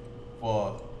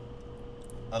for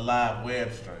a live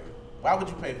web stream? Why would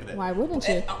you pay for that? Why wouldn't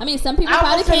you? I mean, some people probably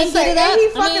I was gonna can't say, get it up. He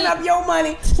fucking up your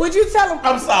money. Would you tell him?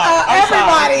 I'm sorry.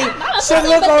 Everybody should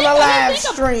look on a live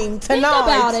think stream tonight. Think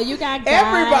about it. You got guys.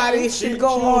 Everybody should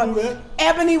go on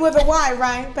Ebony with a Y,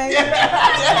 right, baby?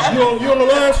 You on the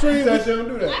live stream? That you don't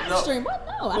do that. Live stream? What?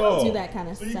 No, I don't do that kind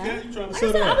of stuff. You trying to Like I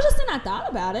set said, I up. was just saying I thought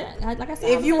about it. Like I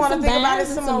said, If you want to think about it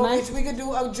some some more, money. bitch, we could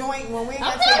do a joint when we ain't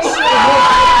got to take shit.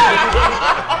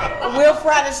 We'll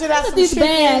fry the shit out some These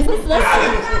bands.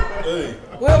 Hey.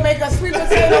 We'll make a sweet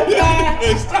potato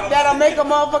pie that'll make a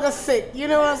motherfucker sick. You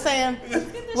know what I'm saying?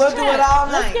 We'll do it all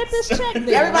night. Let's get this check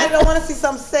there. Everybody don't want to see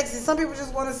something sexy. Some people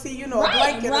just want to see, a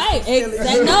blanket. Right,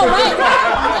 exactly. No, right.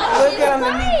 We'll get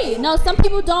underneath. Right. No, some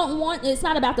people don't want. It's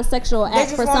not about the sexual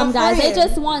act just for want some a guys. They friend.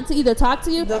 just want to either talk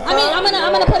to you. I mean,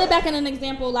 I'm gonna put it back in an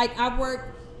example. Like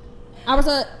I was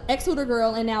a ex-Hooter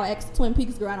girl and now ex-Twin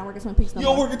Peaks girl. I don't work at Twin Peaks no You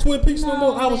more. don't work at Twin Peaks no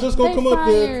more? I was just going to come up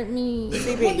there. They fired me.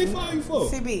 What they fire you for?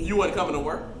 CB. You wasn't coming to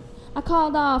work? I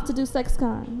called off to do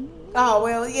SexCon. Oh,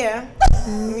 well, yeah.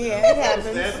 Yeah, it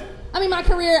happens. I mean, my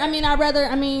career, I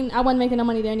wasn't making no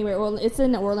money there anyway. Well, it's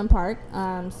in Orland Park,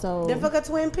 so. They fuck at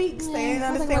Twin Peaks. They didn't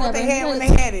I was like, understand what they whatever. had when they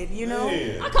had it,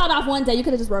 Yeah. I called off one day. You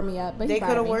could have just worked me up. But They could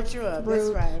could have worked you up. That's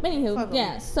right. But anywho, Fuck 'em.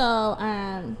 yeah. So,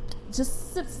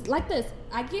 just it's like this.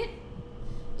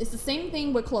 It's the same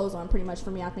thing with clothes on, pretty much for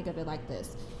me. I think of it like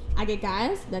this. I get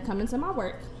guys that come into my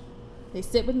work. They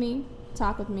sit with me,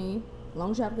 talk with me. As long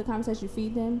as you have a good conversation, you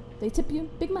feed them, they tip you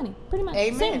big money, pretty much.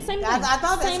 Amen. Same thing. I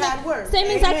thought that's how it works. Same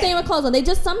exact Amen. thing with clothes on. They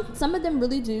just some of them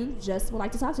really do just would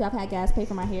like to talk to you. I've had guys pay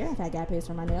for my hair. I've had guys pay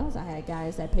for my nails. I had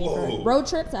guys that pay for road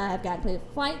trips. I have guys pay for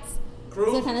flights.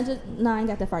 Cruises? So kind of just I ain't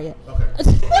got that far yet. Okay.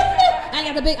 I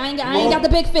ain't got the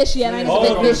big fish yet. I ain't got All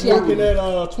the of big this fish yet. working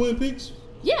at Twin Peaks?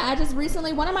 Yeah, I just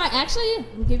recently let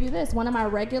me give you this. One of my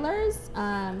regulars.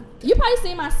 You probably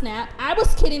seen my Snap. I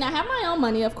was kidding. I have my own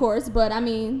money, of course, but I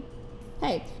mean.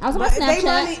 Hey, I was on my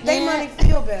Snapchat. They money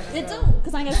feel better. It do,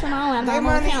 because I ain't got to spend my own. I'm They not on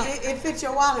my money, account. it fits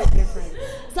your wallet different.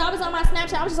 So I was on my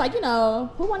Snapchat. I was just like,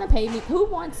 who want to pay me? Who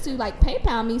wants to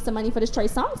PayPal me some money for this Trey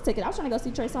Songz ticket? I was trying to go see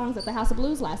Trey Songz at the House of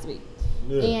Blues last week.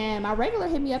 Yeah. And my regular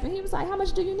hit me up and he was like, how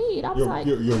much do you need? I was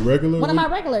your regular? One of my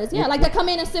regulars, yeah. Like they come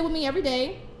in and sit with me every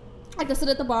day. Like to sit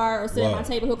at the bar or sit at my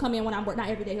table. He'll come in when I'm working.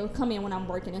 Not every day. He'll come in when I'm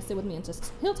working and sit with me and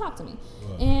he'll talk to me.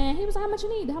 And he was like, how much you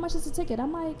need? How much is the ticket?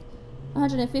 I'm like,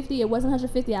 150. It wasn't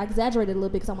 150. I exaggerated a little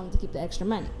bit because I wanted to keep the extra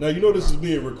money. Now this is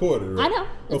being recorded, right? I know.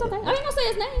 It's okay. I ain't gonna say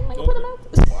his name. I can put him out.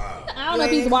 Wow. I don't know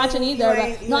if he's watching either.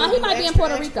 But no, he might be in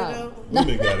Puerto Rico.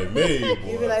 Women got it made,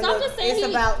 boy. Like, So I'm just saying it's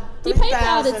about he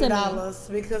PayPal'd it to me.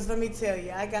 $3,000 because let me tell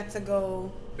you, I got to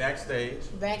go backstage.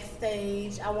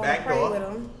 I want to pray with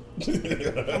him.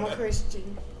 I'm a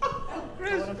Christian. I want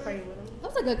to pray with him.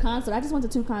 That was a good concert. I just went to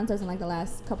 2 concerts in the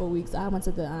last couple of weeks. I went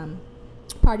to the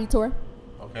party tour.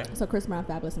 Okay. So Chris Brown,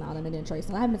 Fabulous, and all them, and then Trey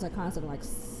Songz. I haven't been to a concert in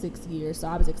 6 years, so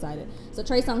I was excited. So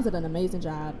Trey Songz did an amazing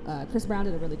job. Chris Brown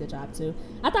did a really good job too.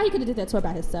 I thought he could have did that tour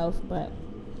by himself, but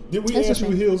did we ask you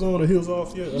heels on or heels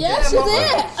off yet? Yes, you did.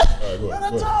 All right, go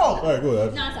ahead. All right, go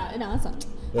ahead. No, it's all.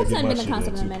 I haven't been to a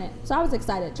concert in a minute, so I was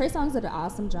excited. Trey Songz did an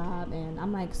awesome job, and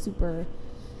I'm super.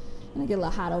 I'm gonna get a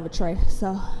little hot over Trey.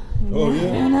 So. Oh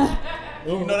yeah.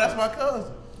 That's my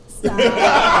cousin.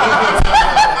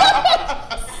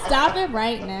 Stop it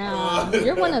right now.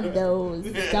 You're one of those.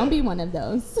 Don't be one of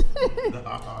those.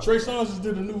 Trey Songz just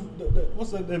did a new.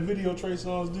 What's that video Trey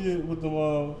Songz did with them?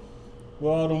 With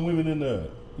all them women in there.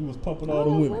 He was pumping all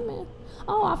them women.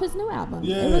 Oh, off his new album.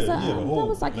 Yeah, it was that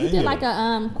was like he did like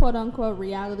a quote unquote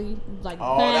reality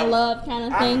fan love kind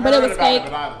of thing, but I it was fake.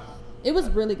 It was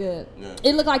really good. Yeah.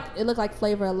 It looked like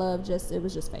Flavor of Love. It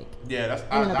was just fake. Yeah,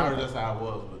 I heard that's how it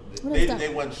was, but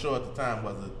they wasn't sure at the time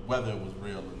whether it was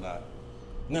real or not.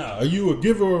 Now, are you a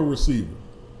giver or a receiver?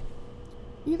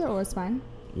 Either or is fine.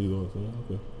 Either or is fine.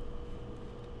 Okay.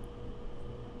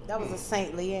 That was a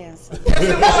saintly answer.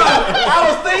 I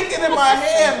was thinking in my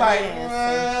head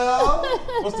well.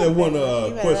 What's that one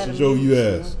question, Joe? You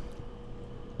asked.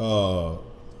 I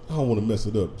don't want to mess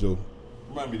it up, Joe.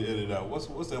 Remind me to edit it out. What's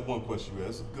that one question you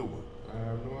asked? It's a good one. I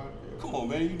have no idea. Come on,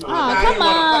 man. You know. Oh, come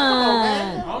on,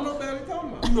 man. I don't know what you're talking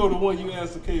about. You know the one you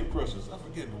asked the Cave Crushers. I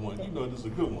forget the one. You know this is a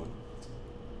good one.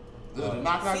 See,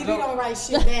 he don't write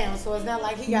shit down, so it's not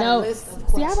like he got a list of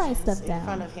questions. See, I write stuff down in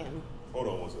front of him. Hold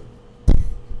on one second.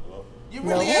 Hello? You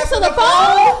really answer the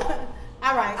phone?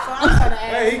 All right, so I'm trying to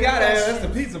ask. Hey, he got it. That's the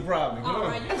pizza problem. All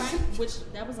right, you're right. Which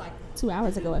that was 2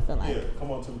 hours ago. I feel like. Yeah, come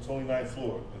on to the 29th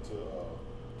floor into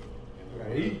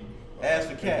Ask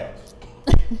for cash.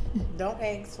 Don't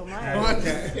ask for mine. I don't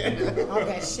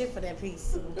got shit for that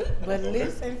piece. But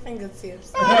lips and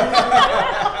fingertips.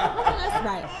 That's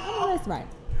right. That's right.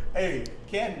 Hey,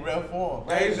 Cat in real form.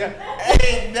 I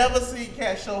ain't never seen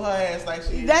Cat show her ass like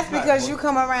she is. That's because you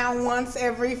come around once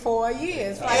every 4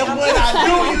 years. Like, And when I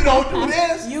do, you don't do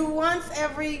this. You once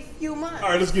every few months. All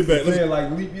right, let's get back. Say it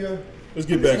like leap year. Let's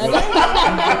get back.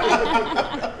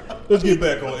 Let's get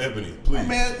back on Ebony, please.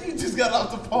 Man, you just got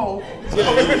off the phone. What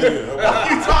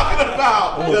are you talking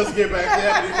about? Let's get back to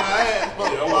Ebony, my ass,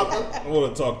 motherfucker. I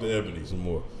want to talk to Ebony some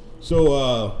more.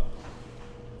 So,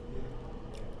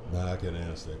 nah, I can't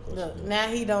answer that question. Look, now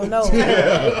he don't know.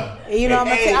 You know,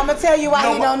 I'm gonna tell you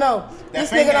why he don't know.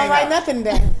 This nigga don't write nothing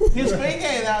down. His finger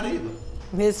ain't out either.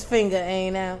 His finger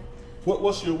ain't out.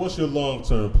 What's your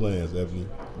long-term plans, Ebony?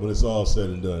 When it's all said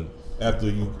and done, after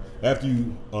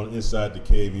you on Inside the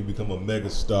Cave, you become a mega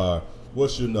star.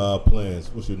 What's your plans?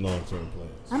 What's your long-term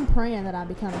plans? I'm praying that I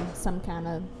become some kind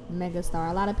of mega star.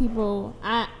 A lot of people,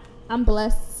 I'm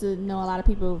blessed to know a lot of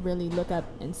people really look up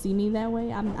and see me that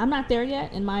way. I'm not there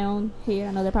yet in my own head.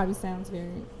 I know that probably sounds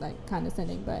very like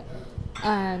condescending, but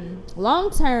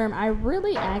long term, I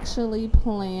really actually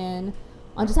plan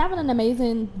on just having an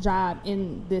amazing job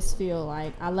in this field.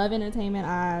 Like, I love entertainment.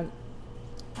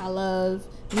 I love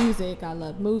music. I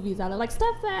love movies. I love like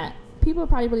stuff that people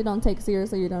probably really don't take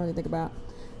seriously or don't really think about.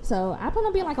 So I plan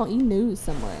on being like on E! News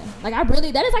somewhere. Like,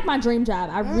 that is like my dream job.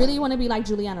 I really want to be like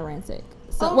Juliana Rancic.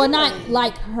 So, well, not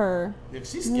like her.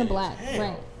 She's in black,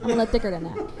 right? I'm a little thicker than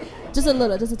that. Just a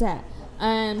little, just a tad.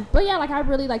 But yeah, like I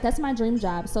really like that's my dream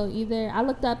job. So either I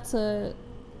looked up to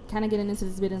kind of getting into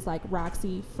this business like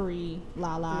Roxy, Free,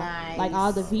 Lala, nice. Like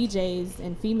all the VJs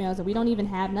and females, and we don't even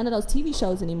have none of those TV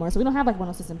shows anymore. So we don't have like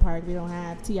 106 in Park. We don't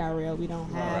have TRL. We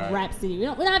don't have Rhapsody. We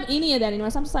don't have any of that anymore.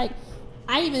 So I'm just like,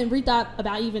 I even rethought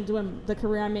about even doing the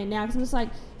career I'm in now, because I'm just like,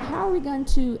 how are we going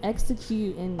to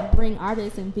execute and bring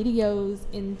artists and videos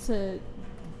into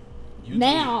YouTube.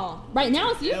 Now? Right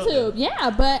now it's YouTube, yeah.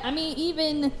 But I mean,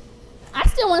 even I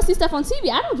still want to see stuff on TV.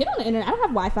 I don't get on the internet. I don't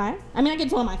have Wi-Fi. I mean, I get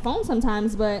to on my phone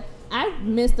sometimes, but I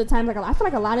miss the times. Like, I feel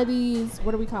like a lot of these,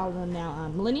 what do we call them now?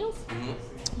 Millennials. Mm-hmm.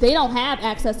 They don't have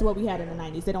access to what we had in the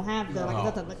 90s. They don't have the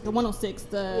like the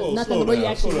 106, nothing where you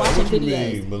actually watching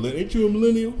videos. Ain't you a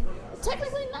millennial?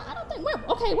 Technically, no, I don't think.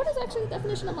 Okay, what is actually the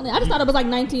definition of millennial? I just thought it was like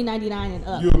 1999 and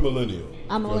up. You're a millennial.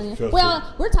 I'm a millennial. I'm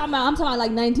talking about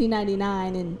like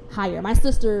 1999 and higher. My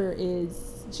sister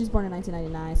she's born in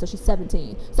 1999, so she's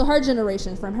 17. So her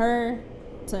generation, from her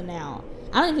to now,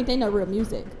 I don't even think they know real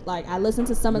music. Like, I listen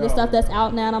to some of the stuff that's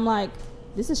out now, and I'm like,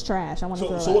 this is trash. I want to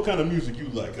throw it. So what kind of music you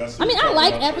like? I mean, I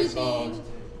like everything.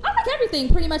 I like everything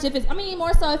pretty much.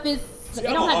 More so if it's. See,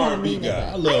 I'm an R&B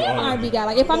guy. I am an R&B guy.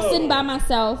 Like, if I'm sitting by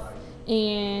myself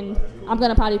and I'm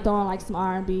gonna probably throw on like some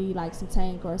R&B, like some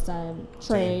Tank or some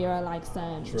Trey or like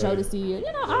some Jodeci,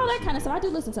 or all that kind of stuff. I do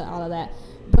listen to all of that.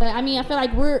 But I mean, I feel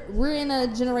like we're in a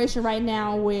generation right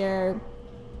now where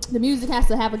the music has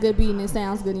to have a good beat and it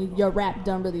sounds good, and your rap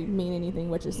don't really mean anything.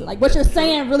 What you're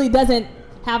saying really doesn't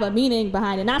have a meaning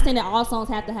behind it. Not saying that all songs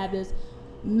have to have this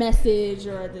message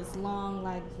or this long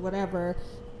like whatever.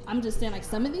 I'm just saying, like,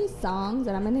 some of these songs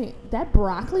that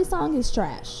Broccoli song is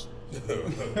trash.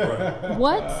 Right.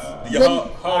 What?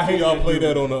 How y'all play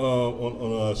that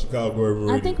on Chicago Urban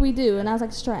Radio? I think we do, and I was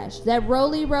like, it's trash. That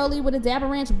Roly with a dab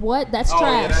of ranch, what? That's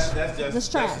trash. Yeah, that's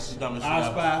trash.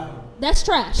 That's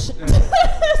trash.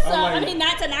 So I mean,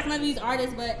 not to knock none of these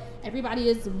artists, but everybody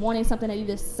is wanting something that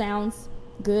either sounds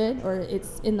good or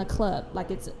it's in the club. Like,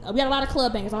 we got a lot of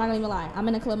club bangers. I'm not gonna even lie. I'm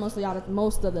in the club most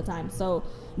of the time. So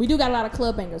we do got a lot of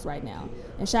club bangers right now.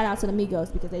 And shout out to the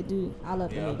Migos, because I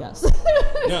love the Migos.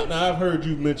 now I've heard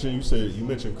you mentioned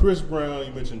Chris Brown,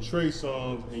 you mentioned Trey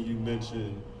Songz, and you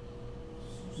mentioned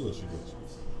who else you mentioned?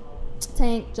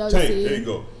 Tank, Jodeci. There you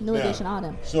go. New Edition, all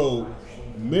them. So,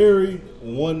 married,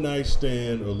 one night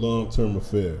stand, or long-term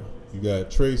affair? You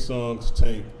got Trey Songz,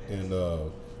 Tank, and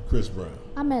Chris Brown.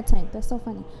 I met Tank. That's so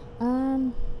funny.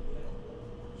 I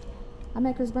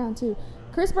met Chris Brown too.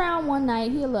 Chris Brown one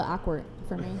night, he a little awkward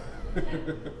for me.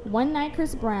 One night,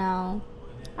 Chris Brown.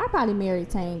 I probably married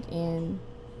Tank, and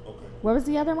what was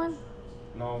the other one?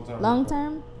 Long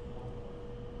term.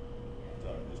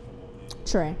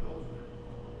 Trey.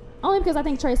 Only because I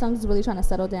think Trey Songz is really trying to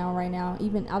settle down right now.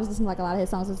 Even I was listening to like a lot of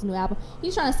his songs on his new album.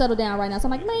 He's trying to settle down right now. So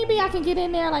I'm like, maybe I can get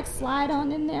in there, like slide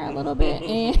on in there a little bit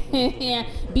and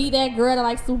be that girl to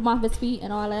like swoop off his feet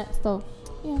and all that. So,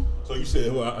 yeah. So you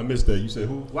said who? I missed that. You said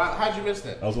who? Why? How'd you miss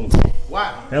that? I was on the phone.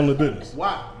 Why? Handling business.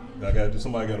 Why?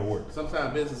 Somebody got to work.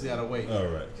 Sometimes business got to wait. All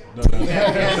right.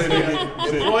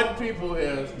 Important people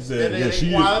here. She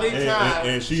quality is, time.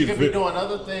 and she could be doing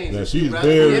other things. Yeah, she's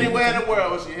very anywhere in the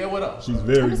world. She's here with us. She's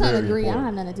very, I'm just very gonna agree. important. I don't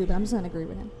have nothing to do, but I'm just gonna agree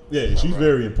with him. Yeah, she's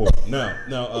very important. Now,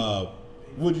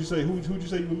 what'd you say? Who'd you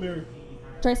say you were married?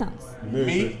 Trey Songz.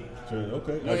 Me?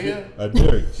 Okay. I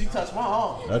dare you. She touched my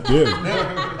arm. I dare you.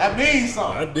 That means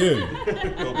something. I dare you.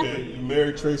 Okay, you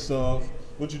married Trey Songz.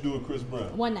 What'd you do with Chris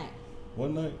Brown? One night.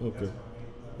 One night? Okay.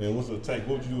 And what's a Tank?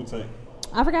 What would you do with Tank?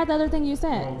 I forgot the other thing you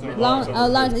said. Long.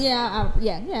 Yeah.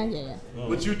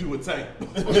 What you do with Tank?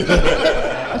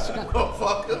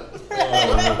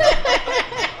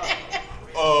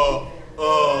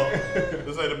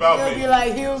 This ain't about me. He'll be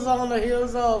like heels on or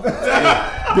heels off.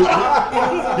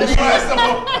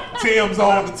 Tim's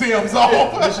on, the Tim's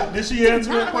off. Did she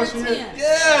answer that question yet?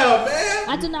 Yeah, man.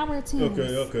 I do not wear Tims.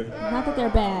 Okay. Not that they're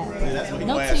bad. That's what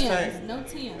No you ask Tims. Tank. No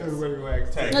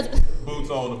Tims. Tank. Boots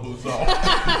on the boots off.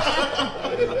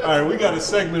 All right, we got a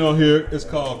segment on here. It's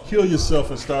called "Kill Yourself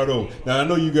and Start Over." Now, I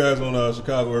know you guys on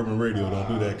Chicago Urban Radio don't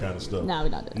do that kind of stuff. No, we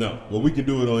don't do it. No, well, we can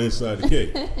do it on Inside the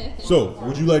Cave. So,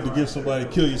 would you like to give somebody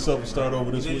 "Kill Yourself and Start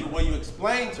Over" this week? Will you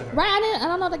explain to her? Right, I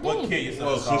don't know the game. What kill yourself?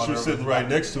 Well, since you're sitting right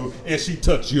next to her and she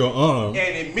touched your arm. And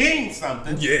it means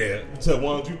something. Yeah. So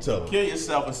why don't you tell her? Kill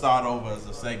Yourself and Start Over is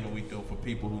a segment we do for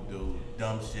people who do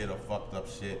dumb shit or fucked up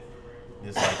shit.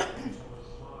 It's like,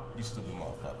 you stupid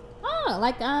motherfucker. Oh,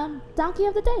 like Donkey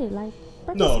of the Day, like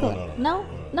No.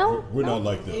 We're not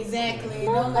like that. Exactly.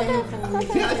 Don't let him fool you.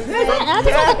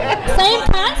 Same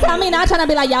concept. I mean, not trying to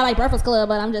be like y'all like Breakfast Club,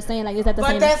 but I'm just saying like is that the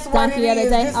same that's what Donkey it of the is.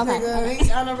 Day? This Okay. nigga,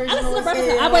 he's unoriginal as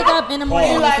hell. I wake up in the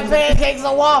morning. He like pancakes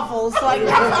and waffles. Like Wait a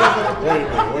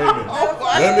minute.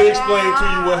 Let me explain to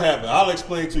you what happened. I'll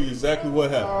explain to you exactly what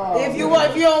happened. If you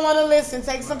don't want to listen,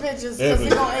 take some pictures because Ebony.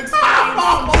 he's gonna explain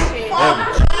some shit.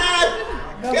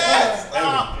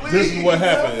 This is what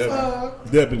happened,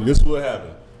 Ebony. This is what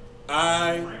happened.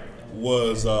 I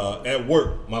was at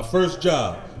work, my first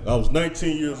job. I was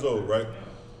 19 years old, right?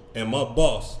 And my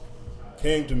boss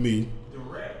came to me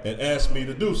and asked me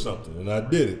to do something, and I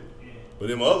did it. But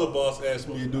then my other boss asked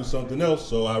me to do something else,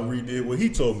 so I redid what he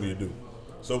told me to do.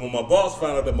 So when my boss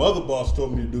found out that my other boss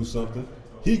told me to do something,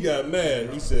 he got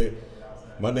mad. He said,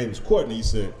 my name is Courtney. He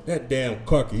said, that damn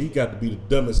Carkey, he got to be the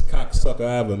dumbest cocksucker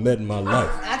I ever met in my life.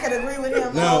 I could agree with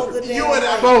him. Now, all the You and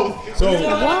I both. So, You know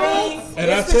what I mean? and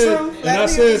I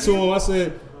said to him, I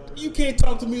said, you can't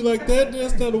talk to me like that.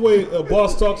 That's not the way a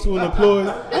boss talks to an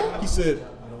employee. He said,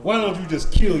 why don't you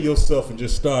just kill yourself and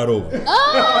just start over?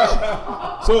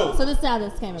 So this is how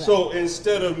this came about. So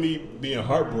instead of me being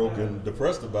heartbroken,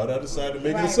 depressed about it, I decided to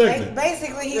make it a segment.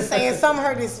 Basically, he's saying some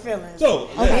hurt his feelings. So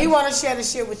he want to share the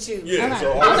shit with you. Yeah. Okay.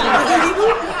 So Do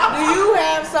you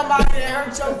have somebody that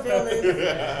hurt your feelings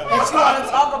that you want to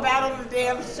talk about on the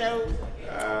damn show?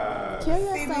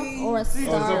 Kill yourself or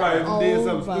start somebody did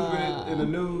something over. stupid in the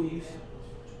news.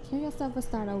 Kill yourself or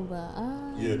start over.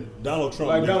 yeah, Donald Trump.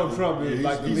 Like Donald Trump is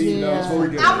like the lead. Yeah. I'm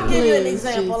gonna give you an Please,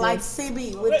 example, Jesus. like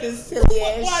CB with this silly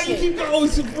ass Why you shit. keep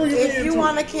always bringing me If you into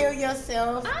want it? to kill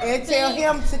yourself and tell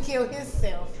him to kill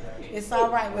himself, it's all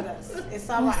right with us. It's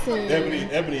all right.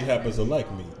 Ebony happens to like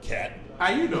me, cat. How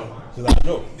you know? Because I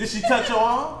know. Did she touch your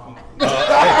arm? I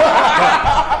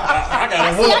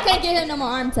got a See, I hug. can't give him no more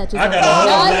arm touches. I got a hug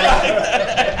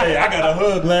last. Hey, I got a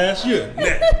hug last year.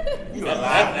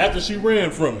 After she ran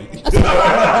from me.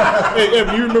 Hey,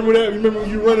 Ebony, you remember that? You remember when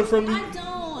you running from me? I don't.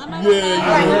 I'm not Yeah,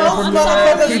 gonna you lie. Most I'm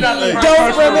motherfuckers sorry.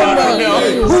 don't remember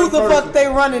sorry. who the fuck they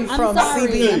running I'm from, sorry.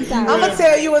 CB. I'm sorry. I'm gonna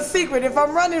tell you a secret. If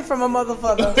I'm running from a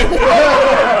motherfucker,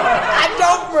 I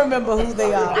don't remember who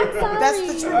they are. I'm sorry. That's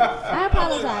the truth. I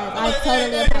apologize. I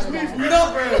totally apologize. No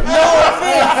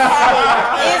offense.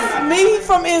 It's me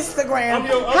from Instagram.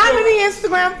 How many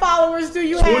Instagram followers do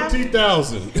you have?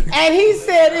 20,000. And he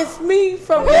said it's me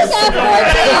from got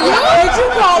Instagram. 14. Did you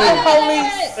call the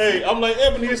police? Hey, I'm like,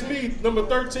 Ebony, it's me, number And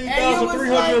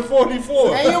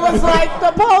 13,344. you was like,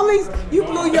 the police, you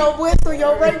blew your whistle,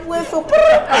 your rape whistle.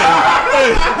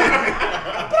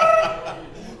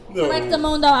 Correct the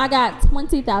Mundo, I got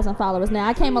 20,000 followers now.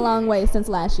 I came a long way since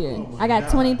last year. I got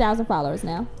 20,000 followers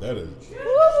now. That is. Hey,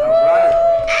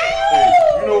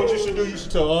 you know what you should do? You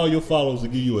should tell all your followers to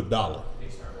give you $1.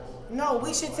 No,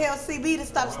 we should tell CB to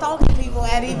stop stalking people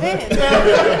at events. Trying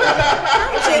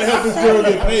to help this girl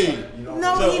get paid.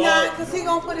 No, So he not, because he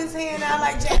going to put his hand out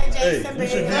like Janet Hey, Jackson. you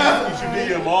should give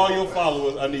him all your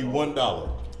followers. I need $1.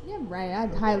 Yeah, Right, I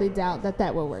highly doubt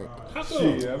that will work.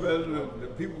 Shit, I bet the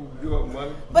people give up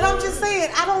money. But I'm just saying,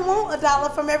 I don't want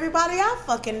 $1 from everybody I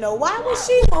fucking know. Why would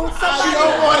she want somebody? She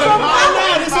don't want I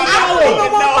don't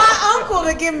even want my uncle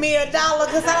to give me $1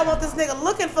 because I don't want this nigga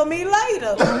looking for me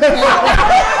later.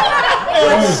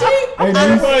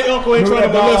 Everybody uncle ain't trying to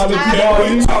molest the kid. What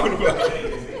are you talking about?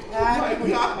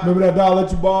 Remember that dollar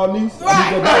that you bought, niece?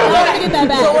 Right. Let me get that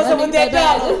back. So what's Let up me with get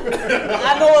that that dollar?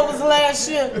 I know it was last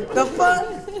year. The fuck?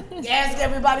 You ask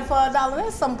everybody for $1.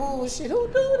 That's some bullshit. Who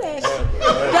do that shit?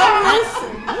 Don't listen.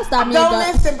 I'm stop me. Don't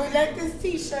listen, but let this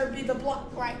T-shirt be the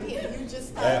block right here. You just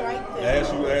stop right there.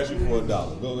 Ask you for $1.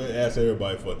 Go ahead, ask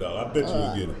everybody for $1. I bet you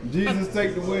will get it. Jesus,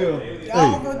 take the wheel.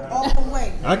 All the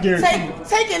way. I guarantee.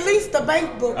 Take at least the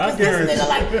bank book. I Cause this nigga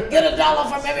like get $1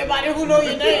 from everybody who know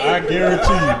your name. I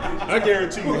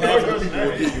guarantee you, half the people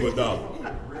will give you $1.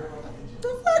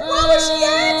 Why would she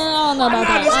ask? I don't know about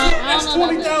that. That's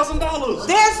 $20,000.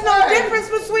 There's no difference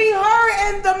between her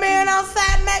and the man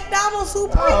outside McDonald's who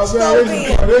preached man,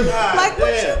 those Like what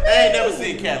you mean? I ain't never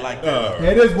seen cat like that.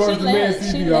 It is worse than me and She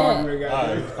CB lit. arguing.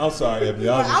 Alright, I'm sorry, Ebony.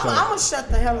 I'm gonna shut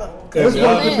the hell up.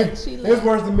 It's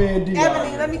worse than me and D.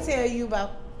 Ebony, let me tell you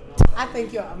about. I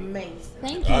think you're amazing.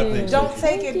 Thank you. I think so. Don't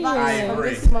take Thank advice you. from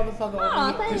this motherfucker Oh,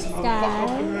 over here.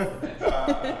 thanks,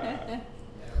 guys.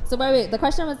 So wait. The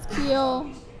question was kill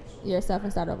yourself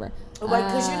and start over.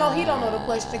 Because you know he don't know the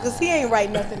question because he ain't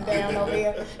write nothing down over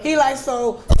here. He like,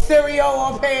 so cereal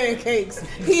or pancakes?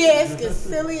 He asking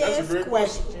silly ass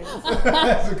questions.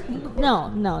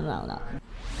 No.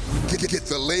 Get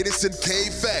the latest in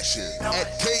cave fashion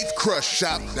at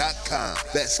cavecrushshop.com.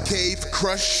 That's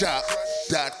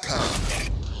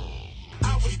cavecrushshop.com.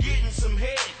 I was getting some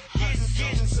head,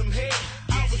 getting some head.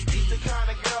 I was the kind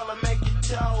of girl that make your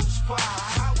toes fly.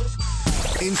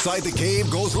 Inside the Cave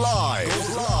goes live.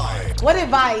 What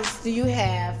advice do you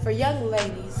have for young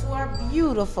ladies who are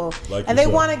beautiful Like and they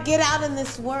yourself. want to get out in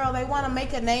this world? They want to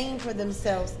make a name for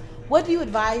themselves. What do you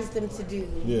advise them to do?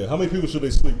 Yeah, how many people should they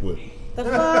sleep with? The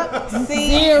fuck?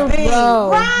 Zero.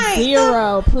 Right.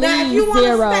 Zero. Please, Now, if you want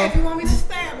zero. if you want me to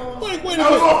stab them. Wait a minute.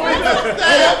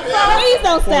 Please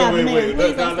don't stab me. Wait.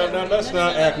 Please don't stab Now, let's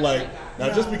not act like. Now,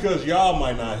 just because y'all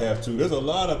might not have to, there's a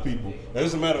lot of people.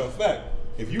 As a matter of fact,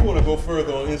 if you want to go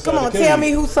further on Inside Come on, the Cave, tell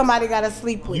me who somebody got to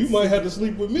sleep with. you might have to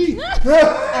sleep with me.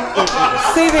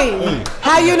 CB,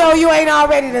 how you know you ain't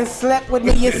already done slept with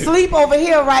me? You sleep over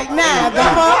here right now. The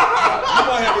fuck? You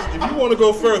might have to, if you want to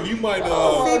go further, you might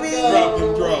drop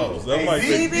them draws. That might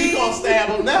take. He gonna stab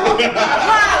him now.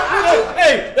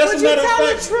 Hey, that's Would a you matter of tell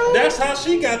the fact. truth? That's how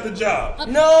she got the job.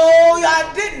 No,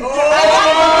 I didn't.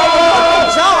 I got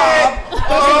the job.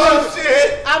 Oh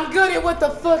shit! I'm good at what the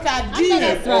fuck I do.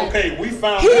 That's right. Okay, we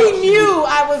found out. He knew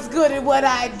I was good at what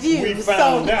I do. We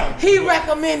found so out. he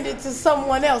recommended to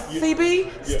someone else.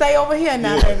 CB, stay over here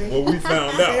now, Yeah, baby. well, we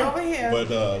found Stay out. over here. But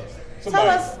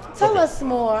Tell us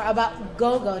more about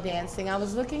go-go dancing. I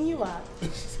was looking you up.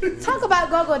 Talk about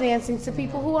go-go dancing to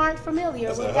people who aren't familiar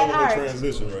That's with a that hell of a art.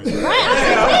 transition right there.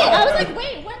 Right? I was like,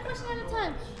 wait, one question at a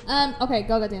time. Okay,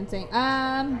 go dancing.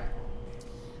 I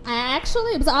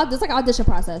actually, it's like an audition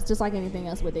process, just like anything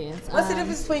else with dance. What's the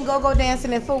difference between go-go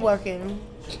dancing and footworking?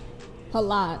 A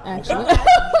lot, actually.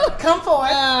 Come forward.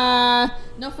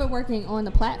 No footworking on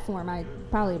the platform. I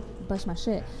probably bust my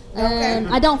shit. Okay.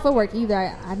 I don't footwork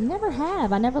either. I never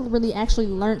have. I never really actually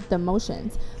learned the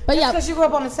motions. But That's yeah, because you grew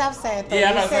up on the south side, though.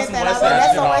 Yeah, you I know, said that's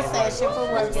that. some I was like, West that's Side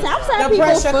some West shit Side shit for work. Southside The people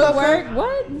pressure cooker. footwork.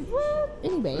 What?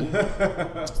 Anyway,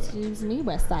 excuse me,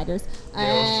 West Siders.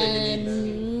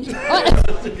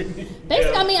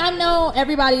 Basically, I mean, I know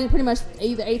everybody pretty much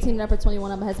either 18 and up or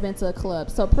 21 of them has been to a club.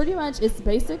 So pretty much, it's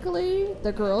basically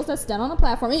the girls that stand on the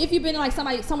platform. If you've been like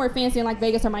somewhere fancy in like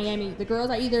Vegas or Miami, the girls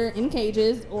are either in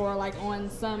cages or like on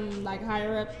some like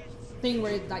higher up thing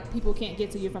where like people can't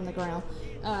get to you from the ground.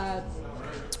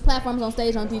 Platforms on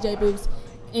stage on DJ booths.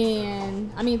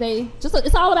 And I mean,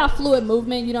 it's all about fluid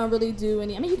movement. You don't really do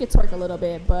any. I mean, you can twerk a little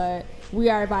bit, but we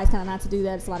are advised kind of not to do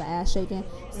that. It's a lot of ass shaking.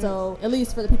 So at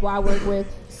least for the people I work with.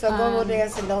 So go-go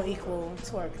dancing don't equal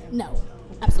twerking. No,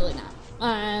 absolutely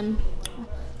not.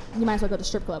 You might as well go to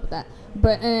strip club with that.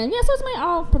 But yeah, so it's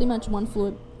all pretty much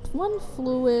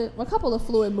a couple of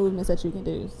fluid movements that you can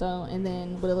do. So and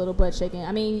then with a little butt shaking.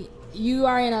 I mean, you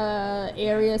are in a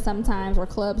area sometimes or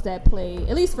clubs that play.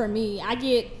 At least for me,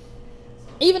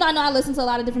 even though I know I listen to a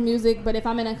lot of different music, but if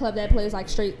I'm in a club that plays like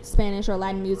straight Spanish or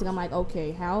Latin music, I'm like, okay,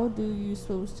 how do you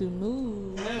supposed to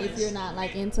move if you're not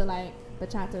like into like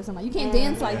bachata or something? You can't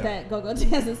dance like that, go-go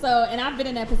dancing. So, and I've been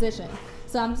in that position.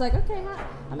 So I'm just like, okay,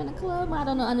 I'm in a club, I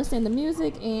don't understand the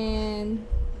music, and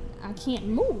I can't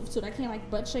move. So I can't like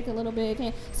butt shake a little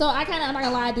bit. So I'm not gonna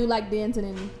lie, I do like dancing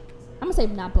and I'm gonna say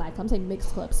not black. I'm gonna say mixed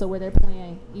clubs. So where they're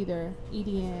playing either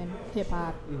EDM, hip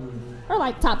hop, or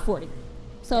like top 40.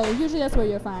 So usually that's where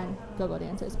you'll find go-go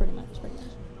dancers, pretty much.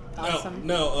 Awesome.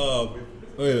 Now,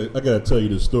 I gotta tell you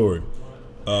this story.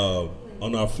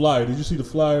 On our flyer, did you see the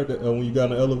flyer that, when you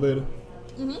got in the elevator?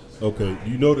 Mm-hmm. Okay,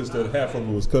 you noticed that half of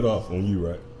it was cut off on you,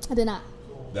 right? I did not.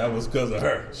 That was because of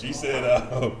her. She said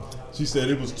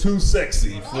it was too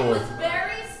sexy for. It was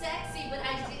very sexy, but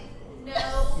I didn't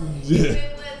know if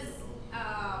it was.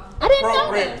 I didn't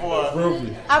know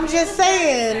that. I'm just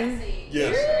saying.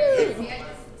 Yes.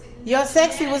 Your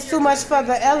sexy was too much for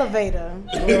the elevator.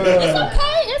 It's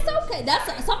okay.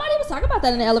 That's somebody was talking about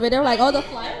that in the elevator. They were like, "Oh, the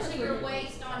flyer." Your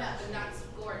waist on up, and that's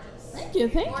gorgeous. Thank you. I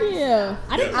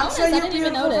didn't I'm notice. sure I you're didn't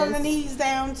even beautiful notice. from the knees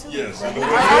down too. Yes.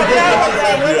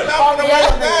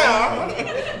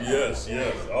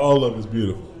 Yes. All of it's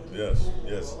beautiful. Yes.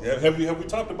 Have we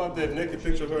talked about that naked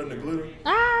picture of her in the glitter?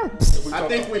 I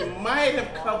think we might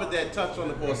have covered that touch on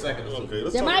it for a second. Okay,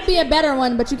 there might be a better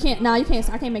one, but you can't. No, you can't.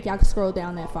 I can't make y'all scroll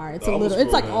down that far. It's a little.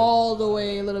 It's like all the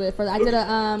way a little bit further.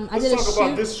 Let's talk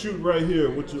about this shoot right here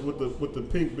with the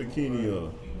pink bikini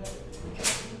on.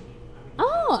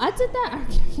 Oh, I did that. I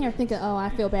can't think of. Oh, I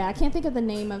feel bad. I can't think of the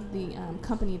name of the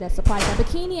company that supplied that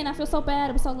bikini, and I feel so bad.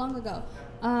 It was so long ago.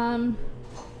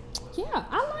 Yeah,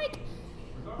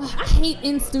 I hate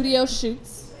in studio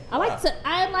shoots. I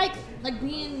like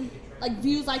being like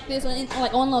views like this or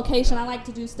like on location. I like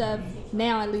to do stuff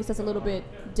now, at least that's a little bit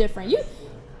different.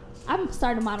 I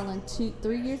started modeling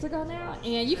 2-3 years ago now,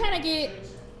 and you kind of get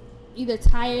either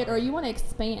tired or you want to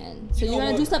expand. So you're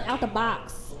gonna do stuff out the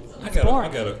box.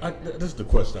 This is the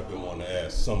question I've been wanting to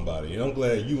ask somebody, and I'm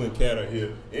glad you and Kat are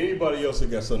here. Anybody else that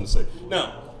got something to say?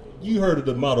 Now, you heard of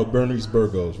the model Bernice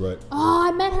Burgos, right? Oh,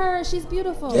 I met her. She's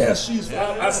beautiful. Yeah, I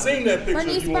seen that picture.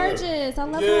 Bernice Burgess. I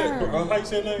love her. How you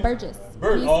say her name? Burgess.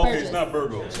 Okay, it's not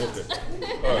Burgos. Okay.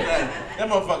 All right. That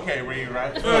motherfucker can't read,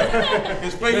 right?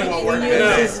 His finger won't work.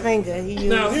 His finger.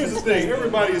 Now, here's the thing.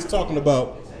 Everybody is talking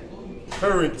about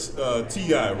her and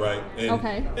T.I., right?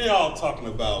 And they all talking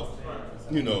about,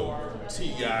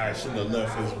 T.I. shouldn't have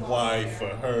left his wife for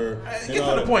her. Get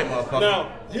to the point, motherfucker.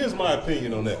 Now, here's my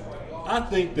opinion on that. I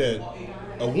think that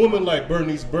a woman like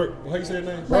Bernice how you say her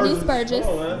name? Bernice Burgess.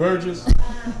 Burgess.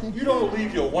 You don't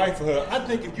leave your wife for her. I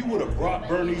think if you would have brought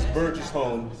Bernice Burgess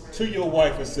home to your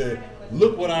wife and said,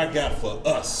 "Look what I got for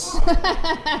us,"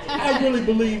 I really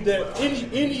believe that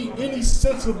any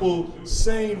sensible,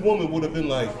 sane woman would have been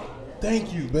like,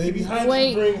 "Thank you, baby. How'd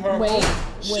you bring her home?"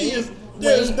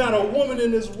 There's not a woman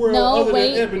in this world other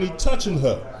than Ebony touching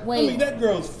her. I mean, that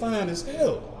girl's fine as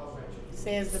hell.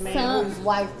 Says the man whose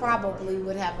wife probably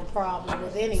would have a problem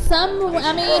with anyone.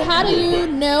 How do you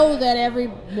know that every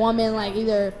woman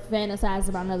either fantasizes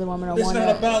about another woman or It's one?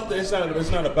 not about that. It's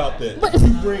not about that. But if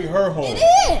you bring her home, it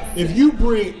is. If you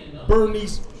bring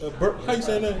Bernice, how you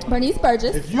say that? Bernice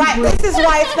Burgess. This is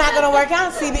why it's not going to work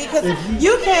out, CB, because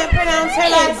you can't pronounce her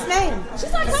last name.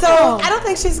 She's not so home. I don't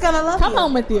think she's going to love you. Come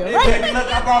home with you. Hey, baby,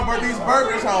 look, I brought Bernice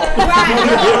Burgers home. Right.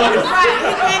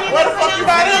 Where the fuck you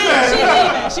got in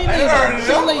there?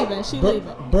 She leaving.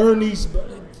 Bernice.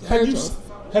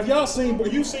 Have y'all seen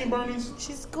Bernice?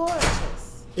 She's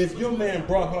gorgeous. If your man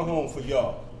brought her home for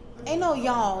y'all. Ain't no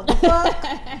y'all. The fuck?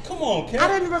 Come on, Kat. I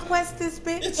didn't request this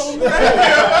bitch. It's on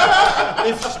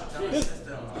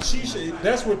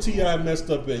that's where T.I. messed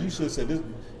up at. You should have said this.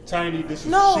 Tiny, this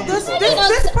is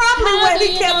this probably when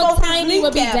he kept both Tiny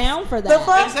would be down for that. The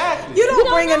fuck? Exactly. You don't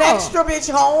bring an extra bitch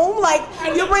home. Like,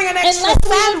 you bring an extra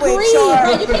sandwich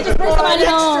you can't just bring somebody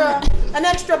home. An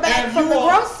extra bag from the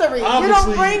grocery. You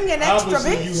don't bring an extra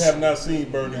bitch. You have not seen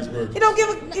Bernice Burgess. You don't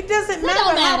it doesn't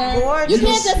matter how gorgeous. You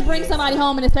can't just bring somebody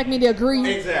home and expect me to agree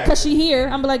because she here.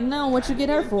 I'm like, no, what you get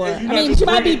her for? I mean, she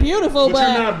might be beautiful, but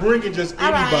you're not bringing just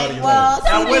anybody home.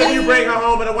 Now, what if you bring her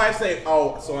home and the wife say,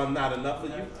 "Oh, so I'm not enough for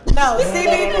you"? No,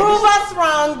 CB, prove us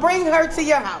wrong. Bring her to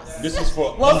your house. This is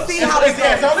for we'll us. see how it goes.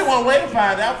 There's only one way to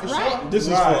find out for sure. This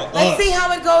is for us. Let's see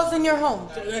how it goes in your home.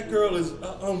 That girl is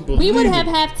unbelievable. We would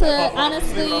have to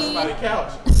honestly.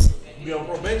 Couch. Be on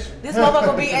probation. This motherfucker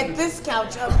will be at this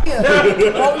couch up here.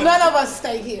 Well, none of us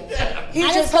stay here.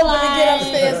 He's just hoping to get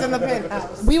upstairs in the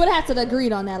penthouse. We would have to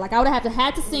agreed on that. Like, I would have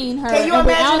had to seen her. Can you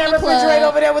imagine that refrigerator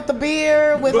over there with the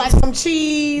beer, with some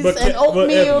cheese and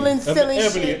oatmeal and silly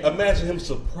shit? Imagine him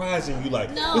surprising you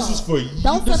like, this is for you.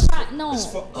 Don't surprise. No. This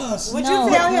is for us. Would you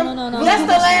tell him? No, that's the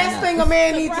last thing a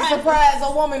man needs to surprise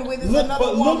a woman with is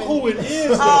another woman. Look who it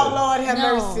is, though. Oh, Lord have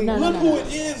mercy. Look who it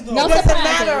is, though. It doesn't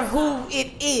matter who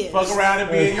it is. Fuck around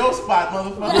and be in your spot,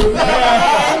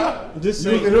 motherfucker. Just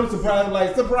making him surprised,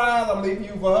 like, surprise, I'm leaving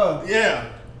you for her. Yeah.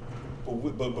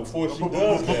 But before she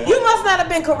does that, You must not have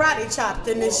been karate chopped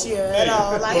in this year at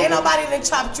all. Like, ain't nobody that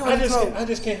chopped you in the throat. I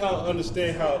just can't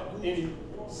understand how any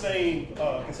sane.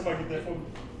 Can somebody get that for me?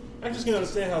 I just can't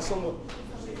understand how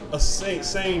a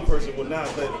sane person would not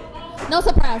let. No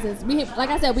surprises. Like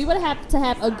I said, we would have to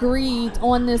have agreed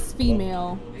on this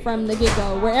female from the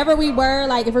get-go. Wherever we were,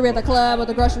 like if we were at the club or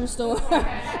the grocery store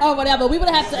or whatever, we would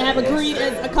have to have agreed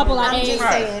as a couple our age.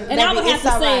 And I would have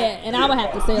to say it. And I would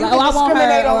have to say like, oh, I want her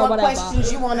or on what whatever.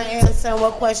 Questions you want to answer and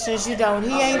what questions you don't.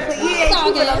 He ain't It's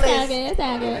all good. It's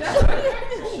all good.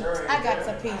 I got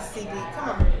to pee,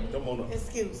 CB. Come on.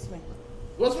 Excuse me.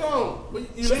 What's wrong? I'm going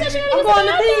to pee.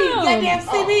 Goddamn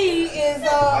CB is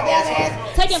down there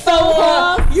taking phone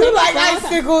calls. You like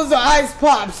icicles or ice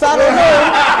pops? I don't know.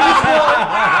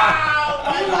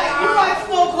 You like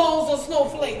snow cones or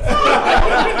snowflakes?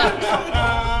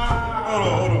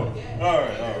 Hold on. All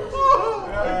right.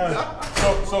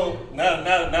 So now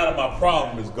that my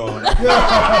problem is gone, now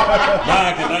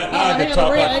I can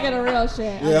talk. I got a real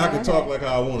shit. Yeah, I can talk like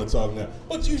how I want to talk now.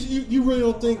 But you really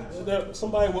don't think that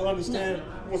somebody will understand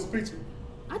what's pizza?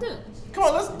 I do. Come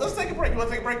on, let's take a break. You want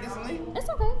to take a break? Get some leave? It's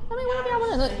okay. I mean, whatever y'all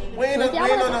want to do. We ain't on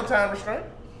no time restraint.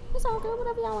 It's all good.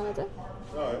 Whatever y'all want to do.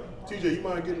 All right, TJ, you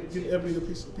mind getting Ebony the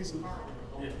piece of? Yeah.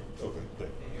 Okay, thank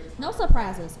you. No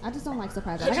surprises. I just don't like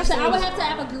surprises. Like I said, I would have to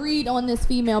have agreed on this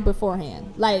female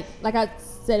beforehand. Like I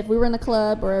said, if we were in a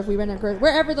club or if we were in a group,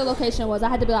 wherever the location was, I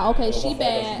had to be like, okay, she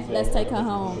bad. Let's take her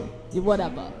home.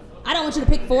 Whatever. I don't want you to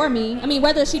pick for me. I mean,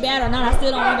 whether she bad or not, I still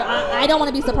don't. I don't want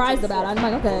to be surprised about it. I'm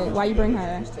like, okay, why you bring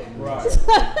her? Right.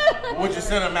 Would you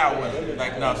send him out with her?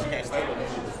 Like, no, she can't stay with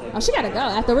us. Oh, she gotta go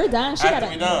after we're done. She gotta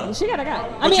go.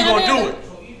 But you gonna do it?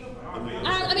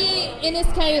 I mean, in this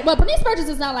case, well, Bernice Burgess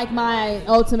is not like my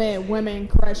ultimate women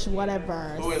crush,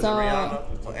 whatever. Who is it,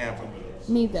 Rihanna or Amber?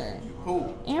 Neither.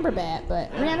 Who? Amber bad,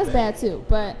 but Rihanna's bad too.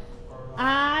 But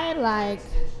I'm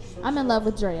in love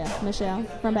with Drea Michelle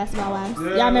from Basketball Wives.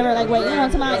 Yeah, y'all remember, like, wait, you know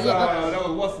what I'm talking about? That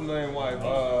was what's the name, wife?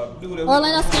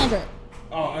 Orlando Scandrick.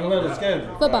 Oh, Orlando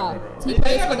Scandrick. Football. He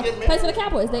plays for the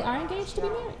Cowboys. They are engaged to be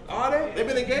married. Are they? They've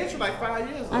been engaged for like 5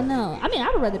 years. I know. I mean, I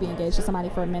would rather be engaged to somebody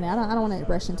for a minute. I don't want to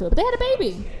rush into it. But they had a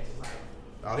baby.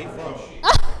 Oh, he's from.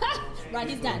 Right,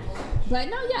 he's done. But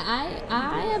no, yeah,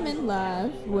 I am in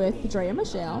love with Drea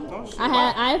Michelle.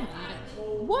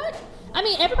 What? I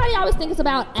mean, everybody always thinks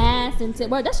about ass and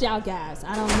well, that's y'all guys.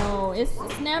 I don't know. It's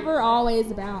never always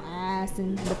about ass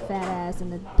and the fat ass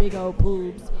and the big old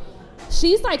boobs.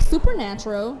 She's like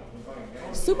supernatural,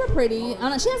 super pretty. I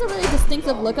don't know, she has a really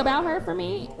distinctive look about her for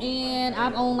me. And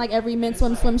I've owned like every men's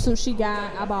swimsuit she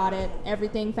got. I bought it.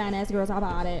 Everything fat ass girls, I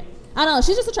bought it. I don't know.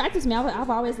 She just attracted to me. I've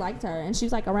always liked her, and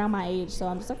she's like around my age, so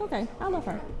I'm just like, okay, I love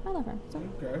her. So.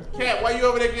 Okay. Cat, why you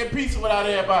over there getting pizza without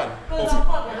everybody?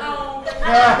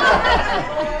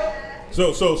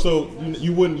 So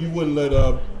you wouldn't let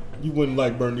you wouldn't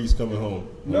like Bernice coming home?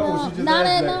 No, she just not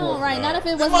asked at that all. question. Right? Not if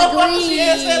it wasn't agreed. She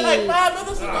asked that like 5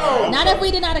 minutes ago. Not if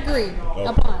we did not agree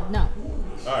upon. No.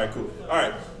 All right, cool. All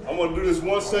right, I want to do this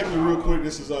one segment real quick.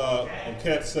 This is a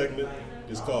Cat segment.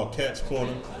 It's called Cat's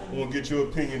Corner. I want to get your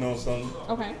opinion on something.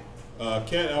 Okay.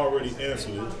 Cat already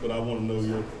answered it, but I want to know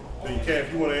your opinion. Cat,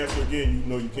 if you want to answer again, you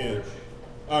know you can.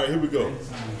 All right, here we go.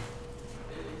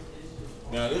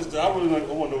 Now, I want to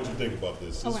know what you think about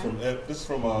this. This is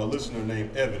from a listener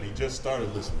named Ebony. Just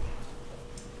started listening.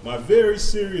 My very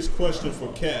serious question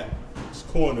for Cat's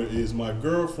Corner is: my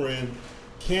girlfriend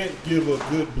can't give a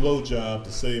good blowjob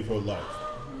to save her life.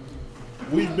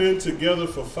 We've been together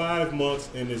for 5 months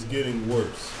and it's getting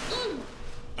worse.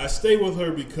 I stay with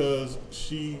her because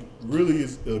she really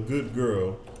is a good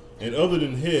girl, and other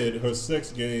than head, her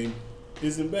sex game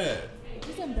isn't bad.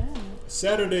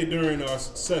 Saturday during our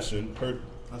session, her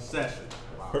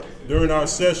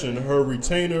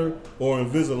retainer or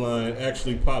Invisalign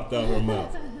actually popped out her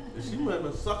mouth. She might have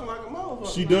been sucking like a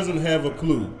motherfucker. She doesn't have a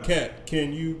clue. Kat,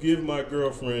 can you give my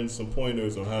girlfriend some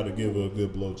pointers on how to give her a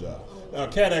good blowjob? Now,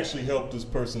 Kat actually helped this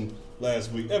person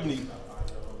last week. Ebony,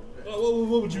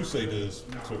 what would you say to this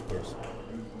person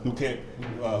who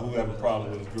have a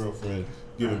problem with his girlfriend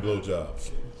giving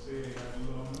blowjobs?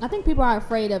 I think people are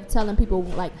afraid of telling people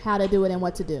like how to do it and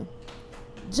what to do.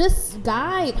 Just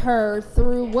guide her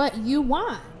through what you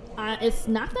want. It's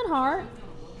not that hard.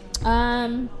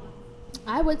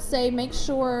 I would say make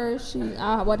sure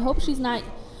I would hope she's not.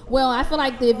 Well, I feel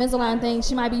like the Invisalign thing,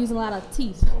 she might be using a lot of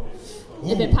teeth.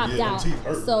 If it popped out.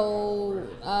 So,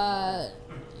 I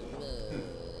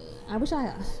wish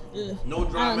I. No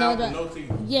dry mouth and no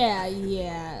teeth.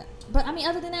 Yeah. But I mean,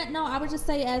 other than that, no. I would just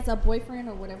say, as a boyfriend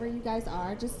or whatever you guys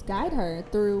are, just guide her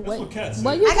through what you want. I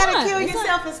gotta kill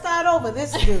yourself and start over.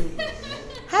 This dude.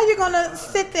 How you gonna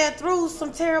sit there through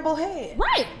some terrible head?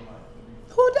 Right.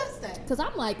 Who does that? Because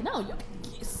I'm like, no, you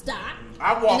stop.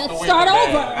 I and walked then away start from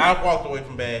over. I've walked away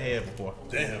from bad hair before.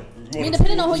 Damn. I mean,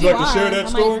 depending on who you like are, to share that I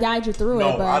story? might guide you through No,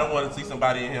 it. But I don't want to see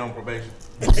somebody in here on probation.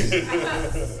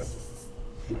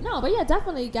 no, but yeah,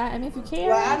 definitely, guy. I mean, if you care.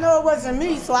 Well, I know it wasn't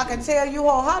me, so I can tell you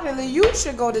wholeheartedly, you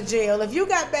should go to jail. If you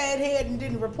got bad head and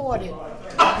didn't report it, you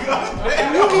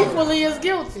equally as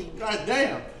guilty. God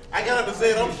damn. I got up and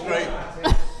said I'm straight.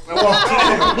 And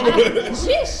walked in.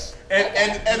 Sheesh.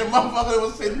 And the motherfucker that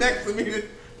was sitting next to me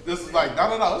just was like,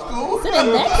 no, it's cool.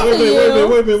 Sitting next to you.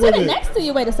 Wait a minute. Sitting next to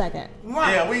you. Wait a second.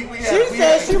 Yeah, we had, She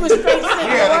said she was straight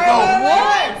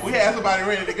sitting. We had somebody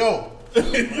ready to go.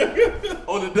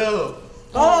 On the dub.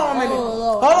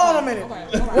 Hold on a minute.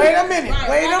 Wait a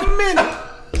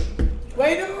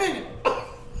minute.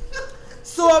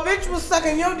 So a bitch was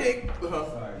sucking your dick,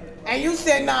 and you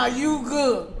said, nah, you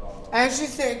good. And she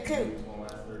said, cool.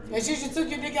 And she took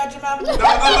your dick out your mouth? No.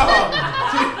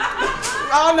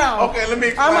 Oh, no. Okay, let me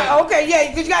explain. Okay, yeah,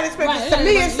 because you got to explain this. To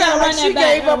me, it sounded like she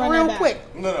gave up real quick.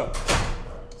 No.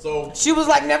 So she was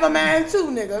like, never mind too,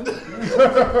 nigga.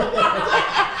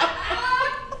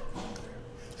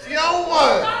 She on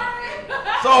one.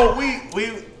 So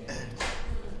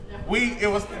it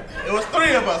was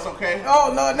three of us, okay?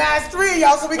 Oh no, now it's three of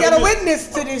y'all, so we got a witness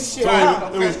to this shit.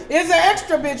 It's an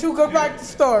extra bitch who could write the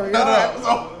story. No.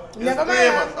 So never three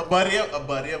of mind. us. A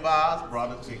buddy of ours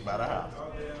brought a chick by the house.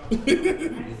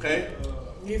 Okay?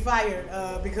 You fired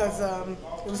because there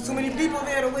was too many people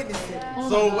there to witness it.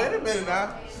 So wait a minute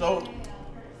now. So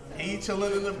he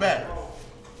chilling in the back.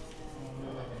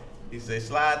 He said,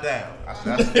 slide down. I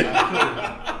said,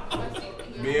 that's cool.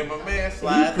 Me and my man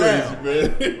slide down.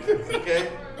 Man. Okay?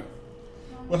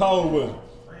 Well, how old was it?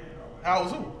 How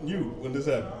old was who? You, when this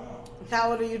happened.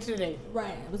 How old are you today?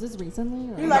 Right. Was this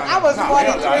recently? Or? You like, I was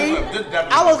 43.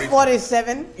 I was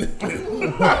 47.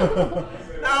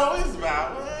 No, it's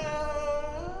about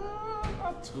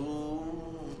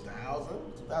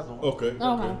 2001. Okay.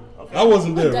 Okay. I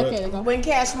wasn't there, right? When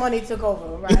Cash Money took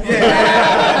over, right?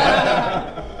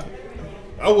 Yeah.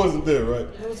 I wasn't there, right?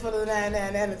 It was for the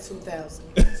 99 and the 2000.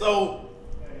 So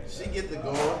she get to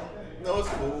go. No, it's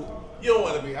cool. You don't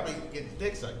want to be. I mean, you get your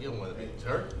dick sucked. You don't want to be a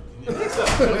jerk. You dick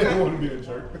sucked. You don't want to be a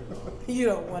jerk. You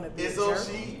don't want to be and a so jerk.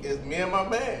 she is me and my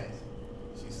man.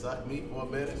 She sucked me for a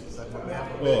minute. She sucked my man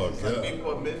for a Oh, minute. She sucked me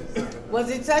for a minute. Was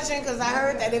it touching? Because I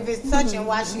heard that if it's touching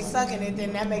while she's sucking it,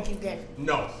 then that make you gay.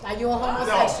 No. Are you a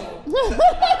homosexual?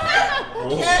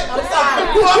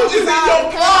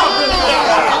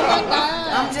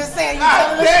 I'm just saying, you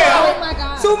telling the story. Oh my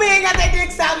God. Two men got their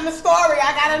dicks out in the story.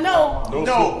 I gotta know.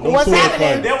 No. What's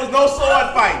happening? There was no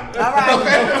sword fight. All right.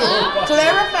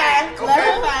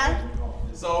 Clarify.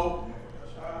 So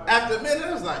after a minute,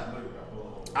 I was like,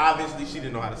 obviously she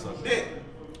didn't know how to suck dick.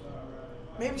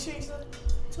 Maybe she sucked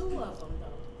two of them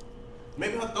though.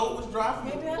 Maybe her throat was dry.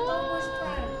 Maybe her throat was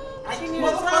dry. She needed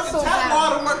Motherfucking tonsils tap out.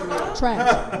 water worked fine.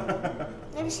 Trash.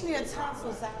 Maybe she needed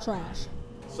tonsils out. Trash.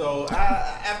 So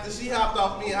after she hopped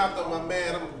off me and hopped on my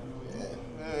man, I'm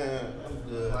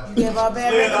good. You give her a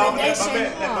bad Slid off,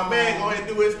 recommendation. let my man go ahead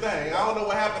and do his thing. I don't know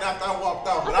what happened after I walked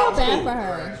off, but I I was feel bad cool. for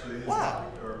her. Why?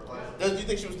 Do you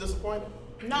think she was disappointed?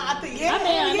 No, I think I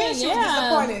mean, she was yeah.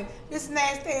 disappointed. This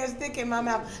nasty ass dick in my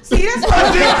mouth. See, that's what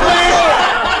I'm saying.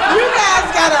 You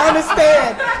guys gotta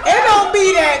understand. It don't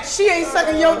be that she ain't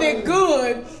sucking your dick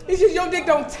good. It's just your dick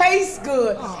don't taste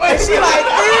good. And she like,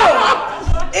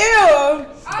 ew.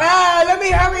 Let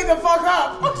me hurry the fuck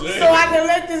up so I can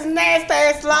let this nasty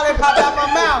ass lollipop out my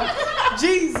mouth.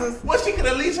 Jesus. Well, she could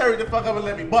at least hurry the fuck up and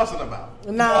let me bust in her mouth.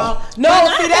 No, see,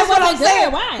 that that's what I'm wasn't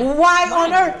saying. good. Why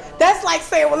on earth? That's like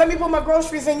saying, well, let me put my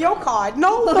groceries in your card.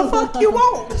 No, the fuck you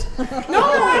won't. No,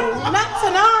 not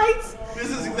tonight. This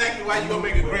is exactly why you gonna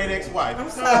make a great ex-wife.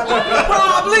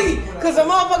 Probably, because a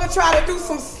motherfucker try to do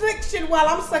some slick shit while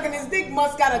I'm sucking his dick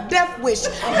must got a death wish. You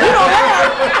don't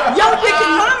have your dick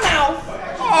in my mouth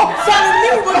telling me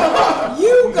what the fuck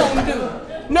you gonna do.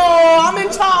 No, I'm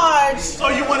in charge. So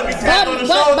you want to be tapped on the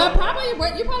shoulder? But probably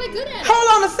you're probably good at it.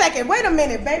 Hold on a second. Wait a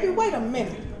minute, baby. Wait a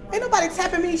minute. Ain't nobody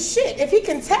tapping me shit. If he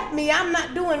can tap me, I'm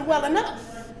not doing well enough.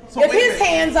 So if his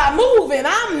hands are moving,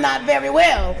 I'm not very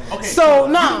well. Okay. So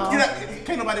no.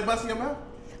 Can't nobody bust in your mouth?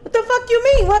 What the fuck you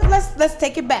mean? What? Let's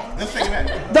take it back. Let's take it back.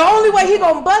 The only way he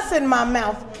gonna bust in my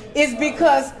mouth is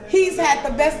because he's had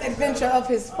the best adventure of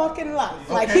his fucking life.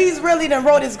 Okay. Like he's really done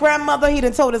wrote his grandmother. He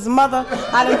done told his mother.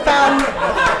 I done found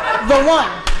the one.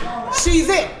 She's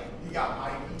it.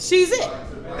 She's it.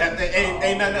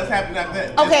 Ain't nothing else happening after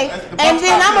that. Okay. And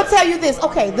then I'm gonna tell you this.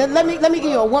 Okay. Then let me give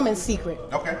you a woman's secret.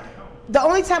 Okay. The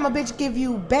only time a bitch give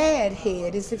you bad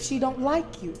head is if she don't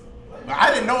like you.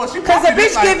 I didn't know what she. Because a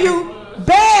bitch give you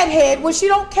bad head when she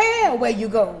don't care where you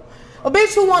go. A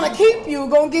bitch who want to keep you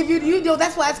gonna give you,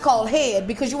 that's why it's called head,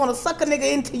 because you want to suck a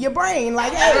nigga into your brain.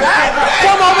 Like, hey,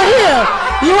 come over here.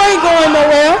 You ain't going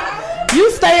nowhere. You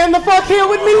stay in the fuck here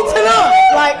with me tonight.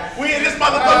 Like, we in this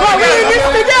motherfucker. We in this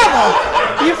together.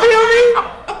 You feel me?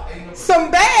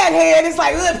 Some bad head is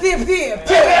like, flip.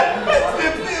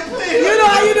 You know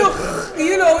how you do?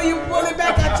 You know, you pull it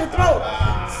back out your throat.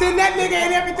 Send that nigga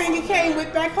and everything he came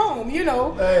with back home, you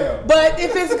know. Damn. But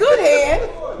if it's good head,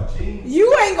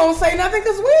 you ain't gonna say nothing,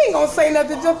 because we ain't gonna say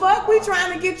nothing to fuck. We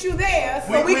trying to get you there.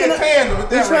 So we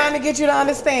trying to get you to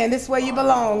understand this where you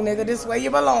belong, nigga. This where you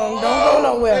belong. Don't go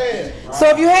nowhere. So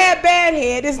if you had bad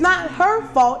head, it's not her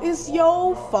fault, it's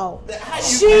your fault.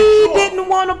 She didn't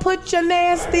want to put your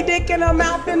nasty dick in her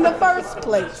mouth in the first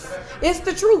place. It's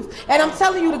the truth. And I'm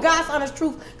telling you the God's honest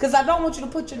truth, because I don't want you to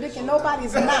put your dick in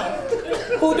nobody's mouth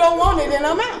who don't want it in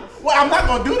her mouth. Well, I'm not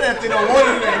going to do that if they don't want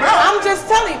it in their mouth. I'm just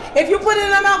telling you, if you put it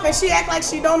in her mouth and she act like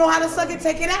she don't know how to suck it,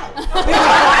 take it out.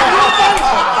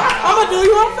 I'm going to do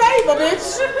you a favor,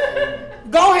 bitch.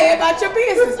 Go ahead about your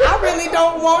business. I really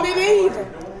don't want it either.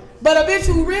 But a bitch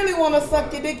who really want to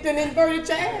suck your dick, then inverted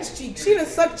your ass cheek. She done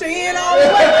sucked your in all the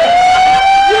way.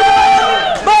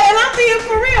 But, and I'm being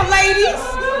for real, ladies.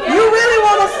 You really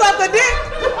want to suck a dick?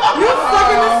 You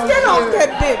sucking the skin off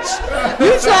that bitch.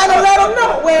 You trying to let them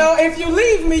know, well, if you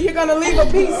leave me, you're going to leave a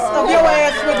piece of your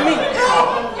ass with me.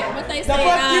 What they The say,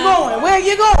 fuck you going? Where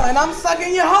you going? I'm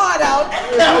sucking your heart out.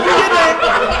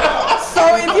 So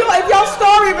if your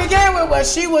story began with, well,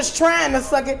 she was trying to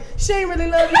suck it, she ain't really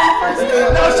love you in the first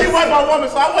day. No, she wasn't my woman,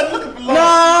 so I wasn't looking for love.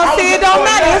 No, see, it don't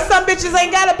matter. Some bitches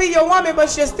ain't gotta be your woman, but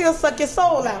she'll still suck your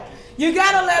soul out. You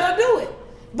gotta let her do it.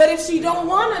 But if she don't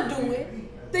wanna do it,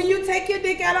 then you take your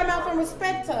dick out of her mouth and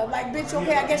respect her. Like, bitch,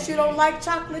 okay, I guess you don't like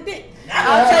chocolate dick.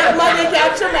 I'll take my dick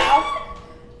out your mouth.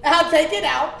 I'll take it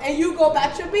out, and you go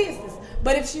about your business.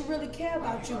 But if she really care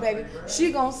about you, baby,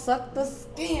 she gonna suck the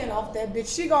skin off that bitch.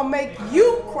 She gonna make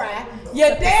you cry.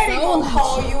 Your daddy gonna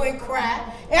call you and cry.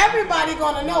 Everybody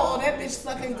gonna know, oh, that bitch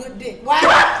sucking good dick. Why?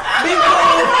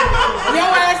 Because your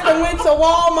ass done went to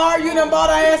Walmart, you done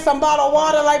bought her ass some bottled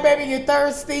water, like, baby, you're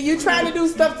thirsty. You trying to do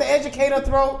stuff to educate her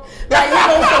throat. Like, you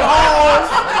know, some halls.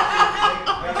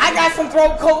 I got some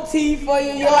throat coat tea for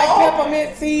you. You like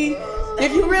peppermint tea.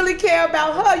 If you really care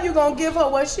about her, you gonna give her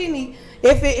what she need.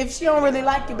 If she don't really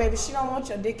like you, baby, she don't want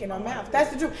your dick in her mouth.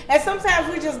 That's the truth. And sometimes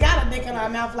we just got a dick in our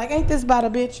mouth. Like, ain't this about a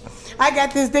bitch? I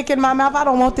got this dick in my mouth. I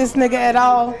don't want this nigga at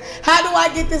all. How do I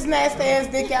get this nasty ass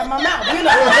dick out my mouth? You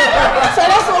know. So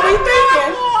that's what we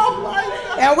thinking.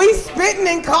 And we spitting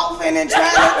and coughing and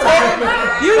trying to tell.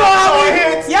 You know how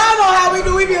y'all know how we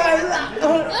do. We be like,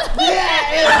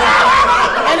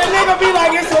 yeah. And the nigga be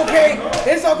like, it's okay.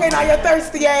 It's okay now, you're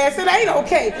thirsty ass. It ain't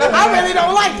okay. I really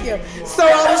don't like you. So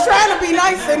I was trying to be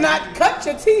nice and not cut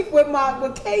your teeth with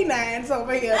canines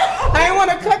over here. I ain't want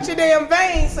to cut your damn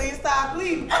veins so you start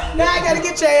bleeding. Now I got to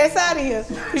get your ass out of here.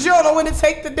 Because you don't know when to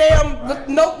take the damn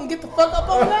note and get the fuck up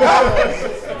on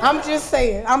that. I'm just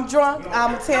saying. I'm drunk.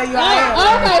 I'm going to tell you I am.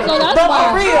 Okay, so that's but why.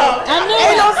 for real,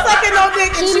 ain't no sucking no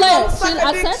dick. And she don't suck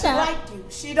a dick. She like you.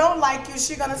 She don't like you.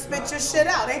 She gonna spit your shit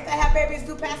out. Ain't that how babies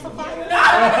do pacifiers? If I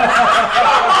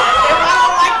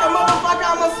don't like the motherfucker,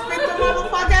 I'm gonna spit the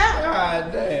motherfucker out.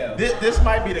 God damn. This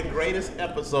might be the greatest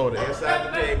episode of Inside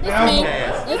the Cave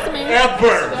podcast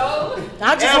ever.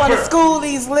 I just want to school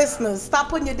these listeners. Stop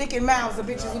putting your dick in mouths of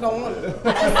bitches who don't want it.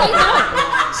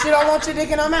 She don't want your dick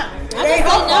in her mouth.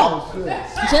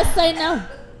 Just say no.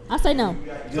 I say no.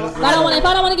 If I don't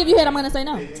want to give you head, I'm gonna say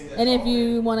no. And if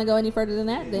you want to go any further than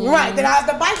that, then right, then I have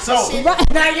to bite your shit. Right.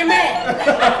 Now you're mad.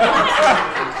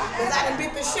 Because I done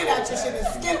beat the shit out your shit and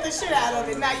skinned the shit out of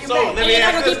it. Now you're mad. So let me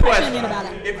ask this question: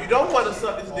 if you don't want to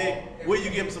suck his dick, will you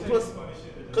give him some pussy?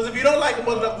 Because if you don't like him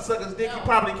well enough to suck his dick, you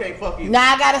probably can't fuck either.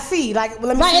 Now I gotta see. Like,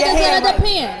 let me see your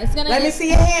handwriting. Let me see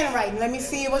your handwriting. Let me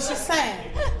see what you're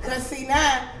saying. Because see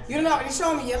now, you don't already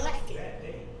show me you're lacking.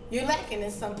 You're lacking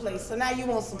in some place, so now you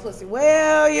want some pussy.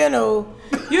 Well, you know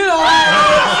at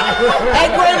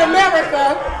Great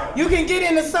America, you can get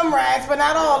into some rides, but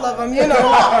not all of them, you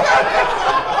know.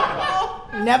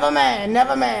 Never mind.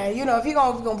 You know, if he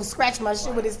gonna scratch my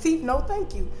shit with his teeth, no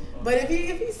thank you. But if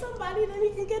he's somebody, then he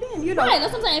can get in, you know. Right,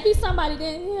 that's what I'm saying. If he's somebody,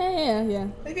 then yeah.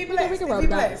 If he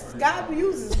blessed, God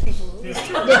uses people. It's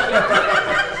true.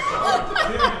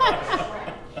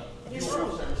 It's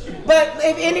true. But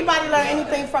if anybody learned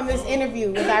anything from this interview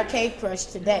with our cave crush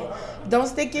today, don't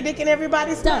stick your dick in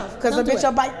everybody's mouth, because a bitch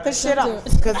will bite the shit off.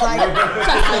 Because like,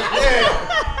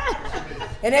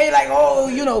 and they like, oh,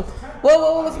 you know, What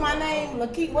was my name?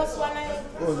 What's my name?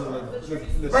 Latrice.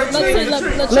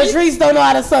 Latrice don't know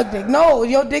how to suck dick. No,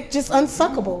 your dick just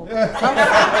unsuckable.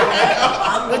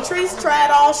 Latrice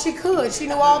tried all she could. She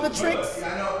knew all the tricks.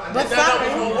 But sorry.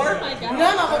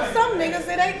 No, but some niggas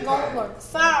it ain't gonna work.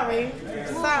 Sorry.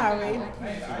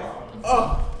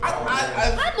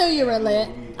 I knew you were lit.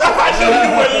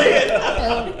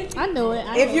 I knew it.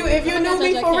 If you knew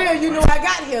me for real, you knew I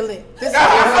got here lit. This is what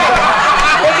I'm saying.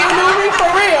 If you knew me for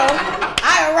real,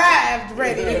 I arrived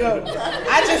ready to go.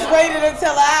 I just waited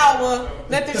until an hour,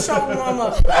 let the show warm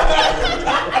up. I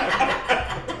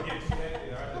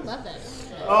love that.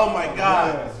 Oh my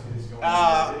God.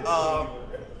 Stop.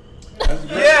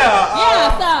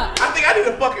 I think I need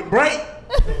a fucking break.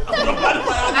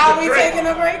 Are we taking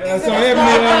a break? So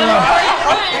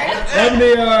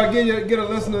Ebony, get a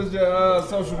listeners your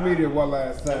social media one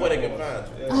last time. Where they can find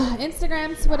you?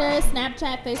 Instagram, Twitter,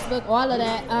 Snapchat, Facebook, all of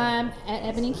that. At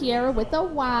Ebony Kiara with a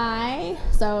Y.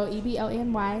 So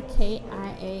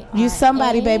EBONYKIA. You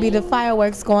somebody, baby. The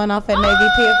fireworks going off at Navy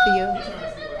Pier for you.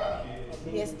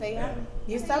 Yes, they are.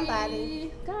 You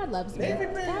somebody. God loves me.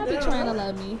 God be trying to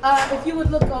love me. If you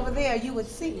would look over there, you would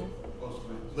see.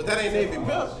 But that ain't Navy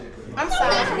Pier. I'm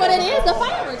sorry. That's what it is. The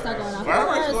fireworks are going off.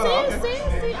 See.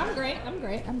 I'm great.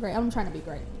 I'm trying to be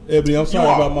great. Ebony, I'm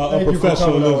sorry about my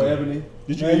unprofessionalism. Ebony.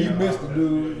 Did you missed the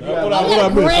dude. What I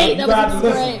missed? Great. That was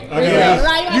great.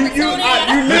 You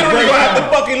literally gonna have to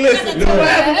fucking listen. You gonna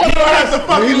have to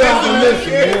fucking listen.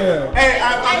 Hey,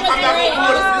 I'm not gonna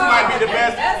put this. This might be the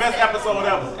best episode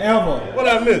ever. What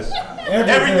I missed?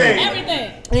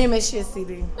 Everything. You ain't miss shit,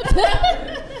 CD.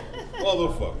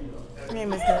 Motherfucker. You ain't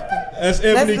miss nothing. That's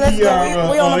Ebony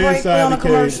Kiara we on a break. Inside We on a the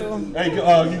commercial. Cave. Hey,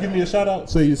 you give me a shout out?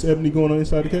 Say it's Ebony going on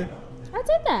Inside the Cave? I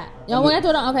did that. Yo, when I do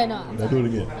it on, okay, no. I'll do it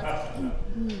again.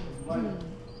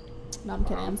 No, I'm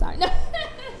kidding. I'm sorry. No.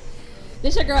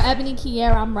 This your girl Ebony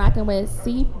Kiara. I'm rocking with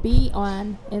CB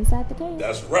on Inside the Cave.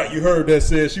 That's right. You heard that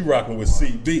said she rocking with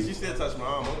CB. She still touched my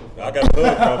arm. I got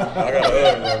a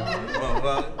hug,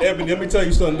 bro. Ebony, let me tell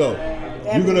you something though.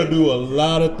 You're gonna do a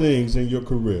lot of things in your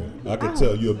career. I can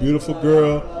tell. You're a beautiful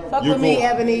girl. Fuck with me,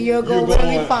 Ebony. You'll go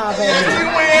really far, baby.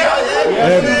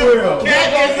 Yes, you will.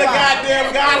 Cat is the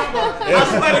goddamn gospel. I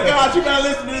swear to God, you better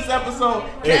listen to this episode.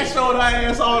 Cat showed her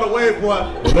ass all the way, boy.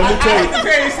 Well, let me tell you. I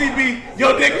tell you, CB,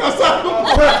 your dick on something.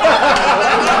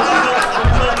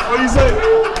 What do you say?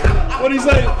 What do you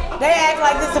say? They act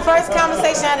like this is the first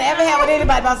conversation I ever had with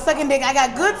anybody about sucking dick. I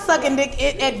got good sucking dick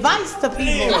advice to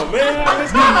people. Damn, man.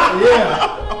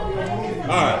 All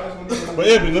right. But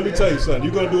Ebony, let me tell you something.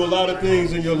 You're going to do a lot of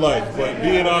things in your life, but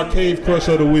being our Cave Crush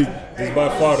of the Week is by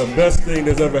far the best thing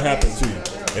that's ever happened to you.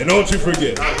 And don't you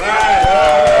forget. All right.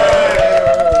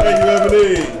 Thank you,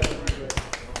 Ebony.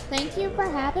 Thank you for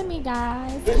having me,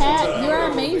 guys. Kat, you're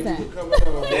amazing.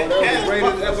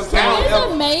 Cat is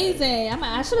amazing.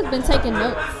 I should have been taking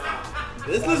notes.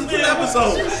 Let's listen to the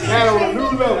episode. Cat on a new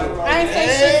level. I ain't say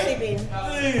shit, CB.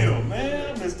 Damn,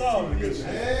 man. I missed all the good shit.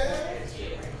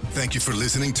 Thank you for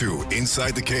listening to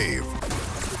Inside the Cave.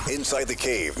 Inside the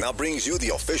Cave now brings you the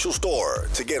official store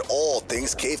to get all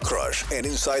things Cave Crush and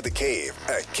Inside the Cave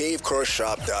at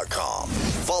cavecrushshop.com.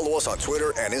 Follow us on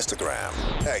Twitter and Instagram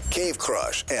at Cave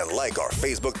Crush and like our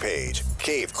Facebook page,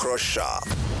 Cave Crush Shop.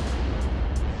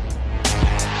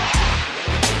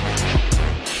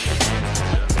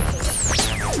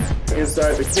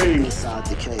 Inside the Cave. Inside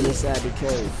the Cave. Inside the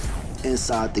Cave.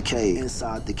 Inside the Cave.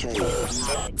 Inside the Cave.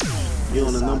 You're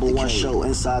on the #1 show,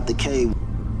 Inside the Cave.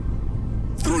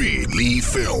 3 Lee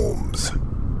Films.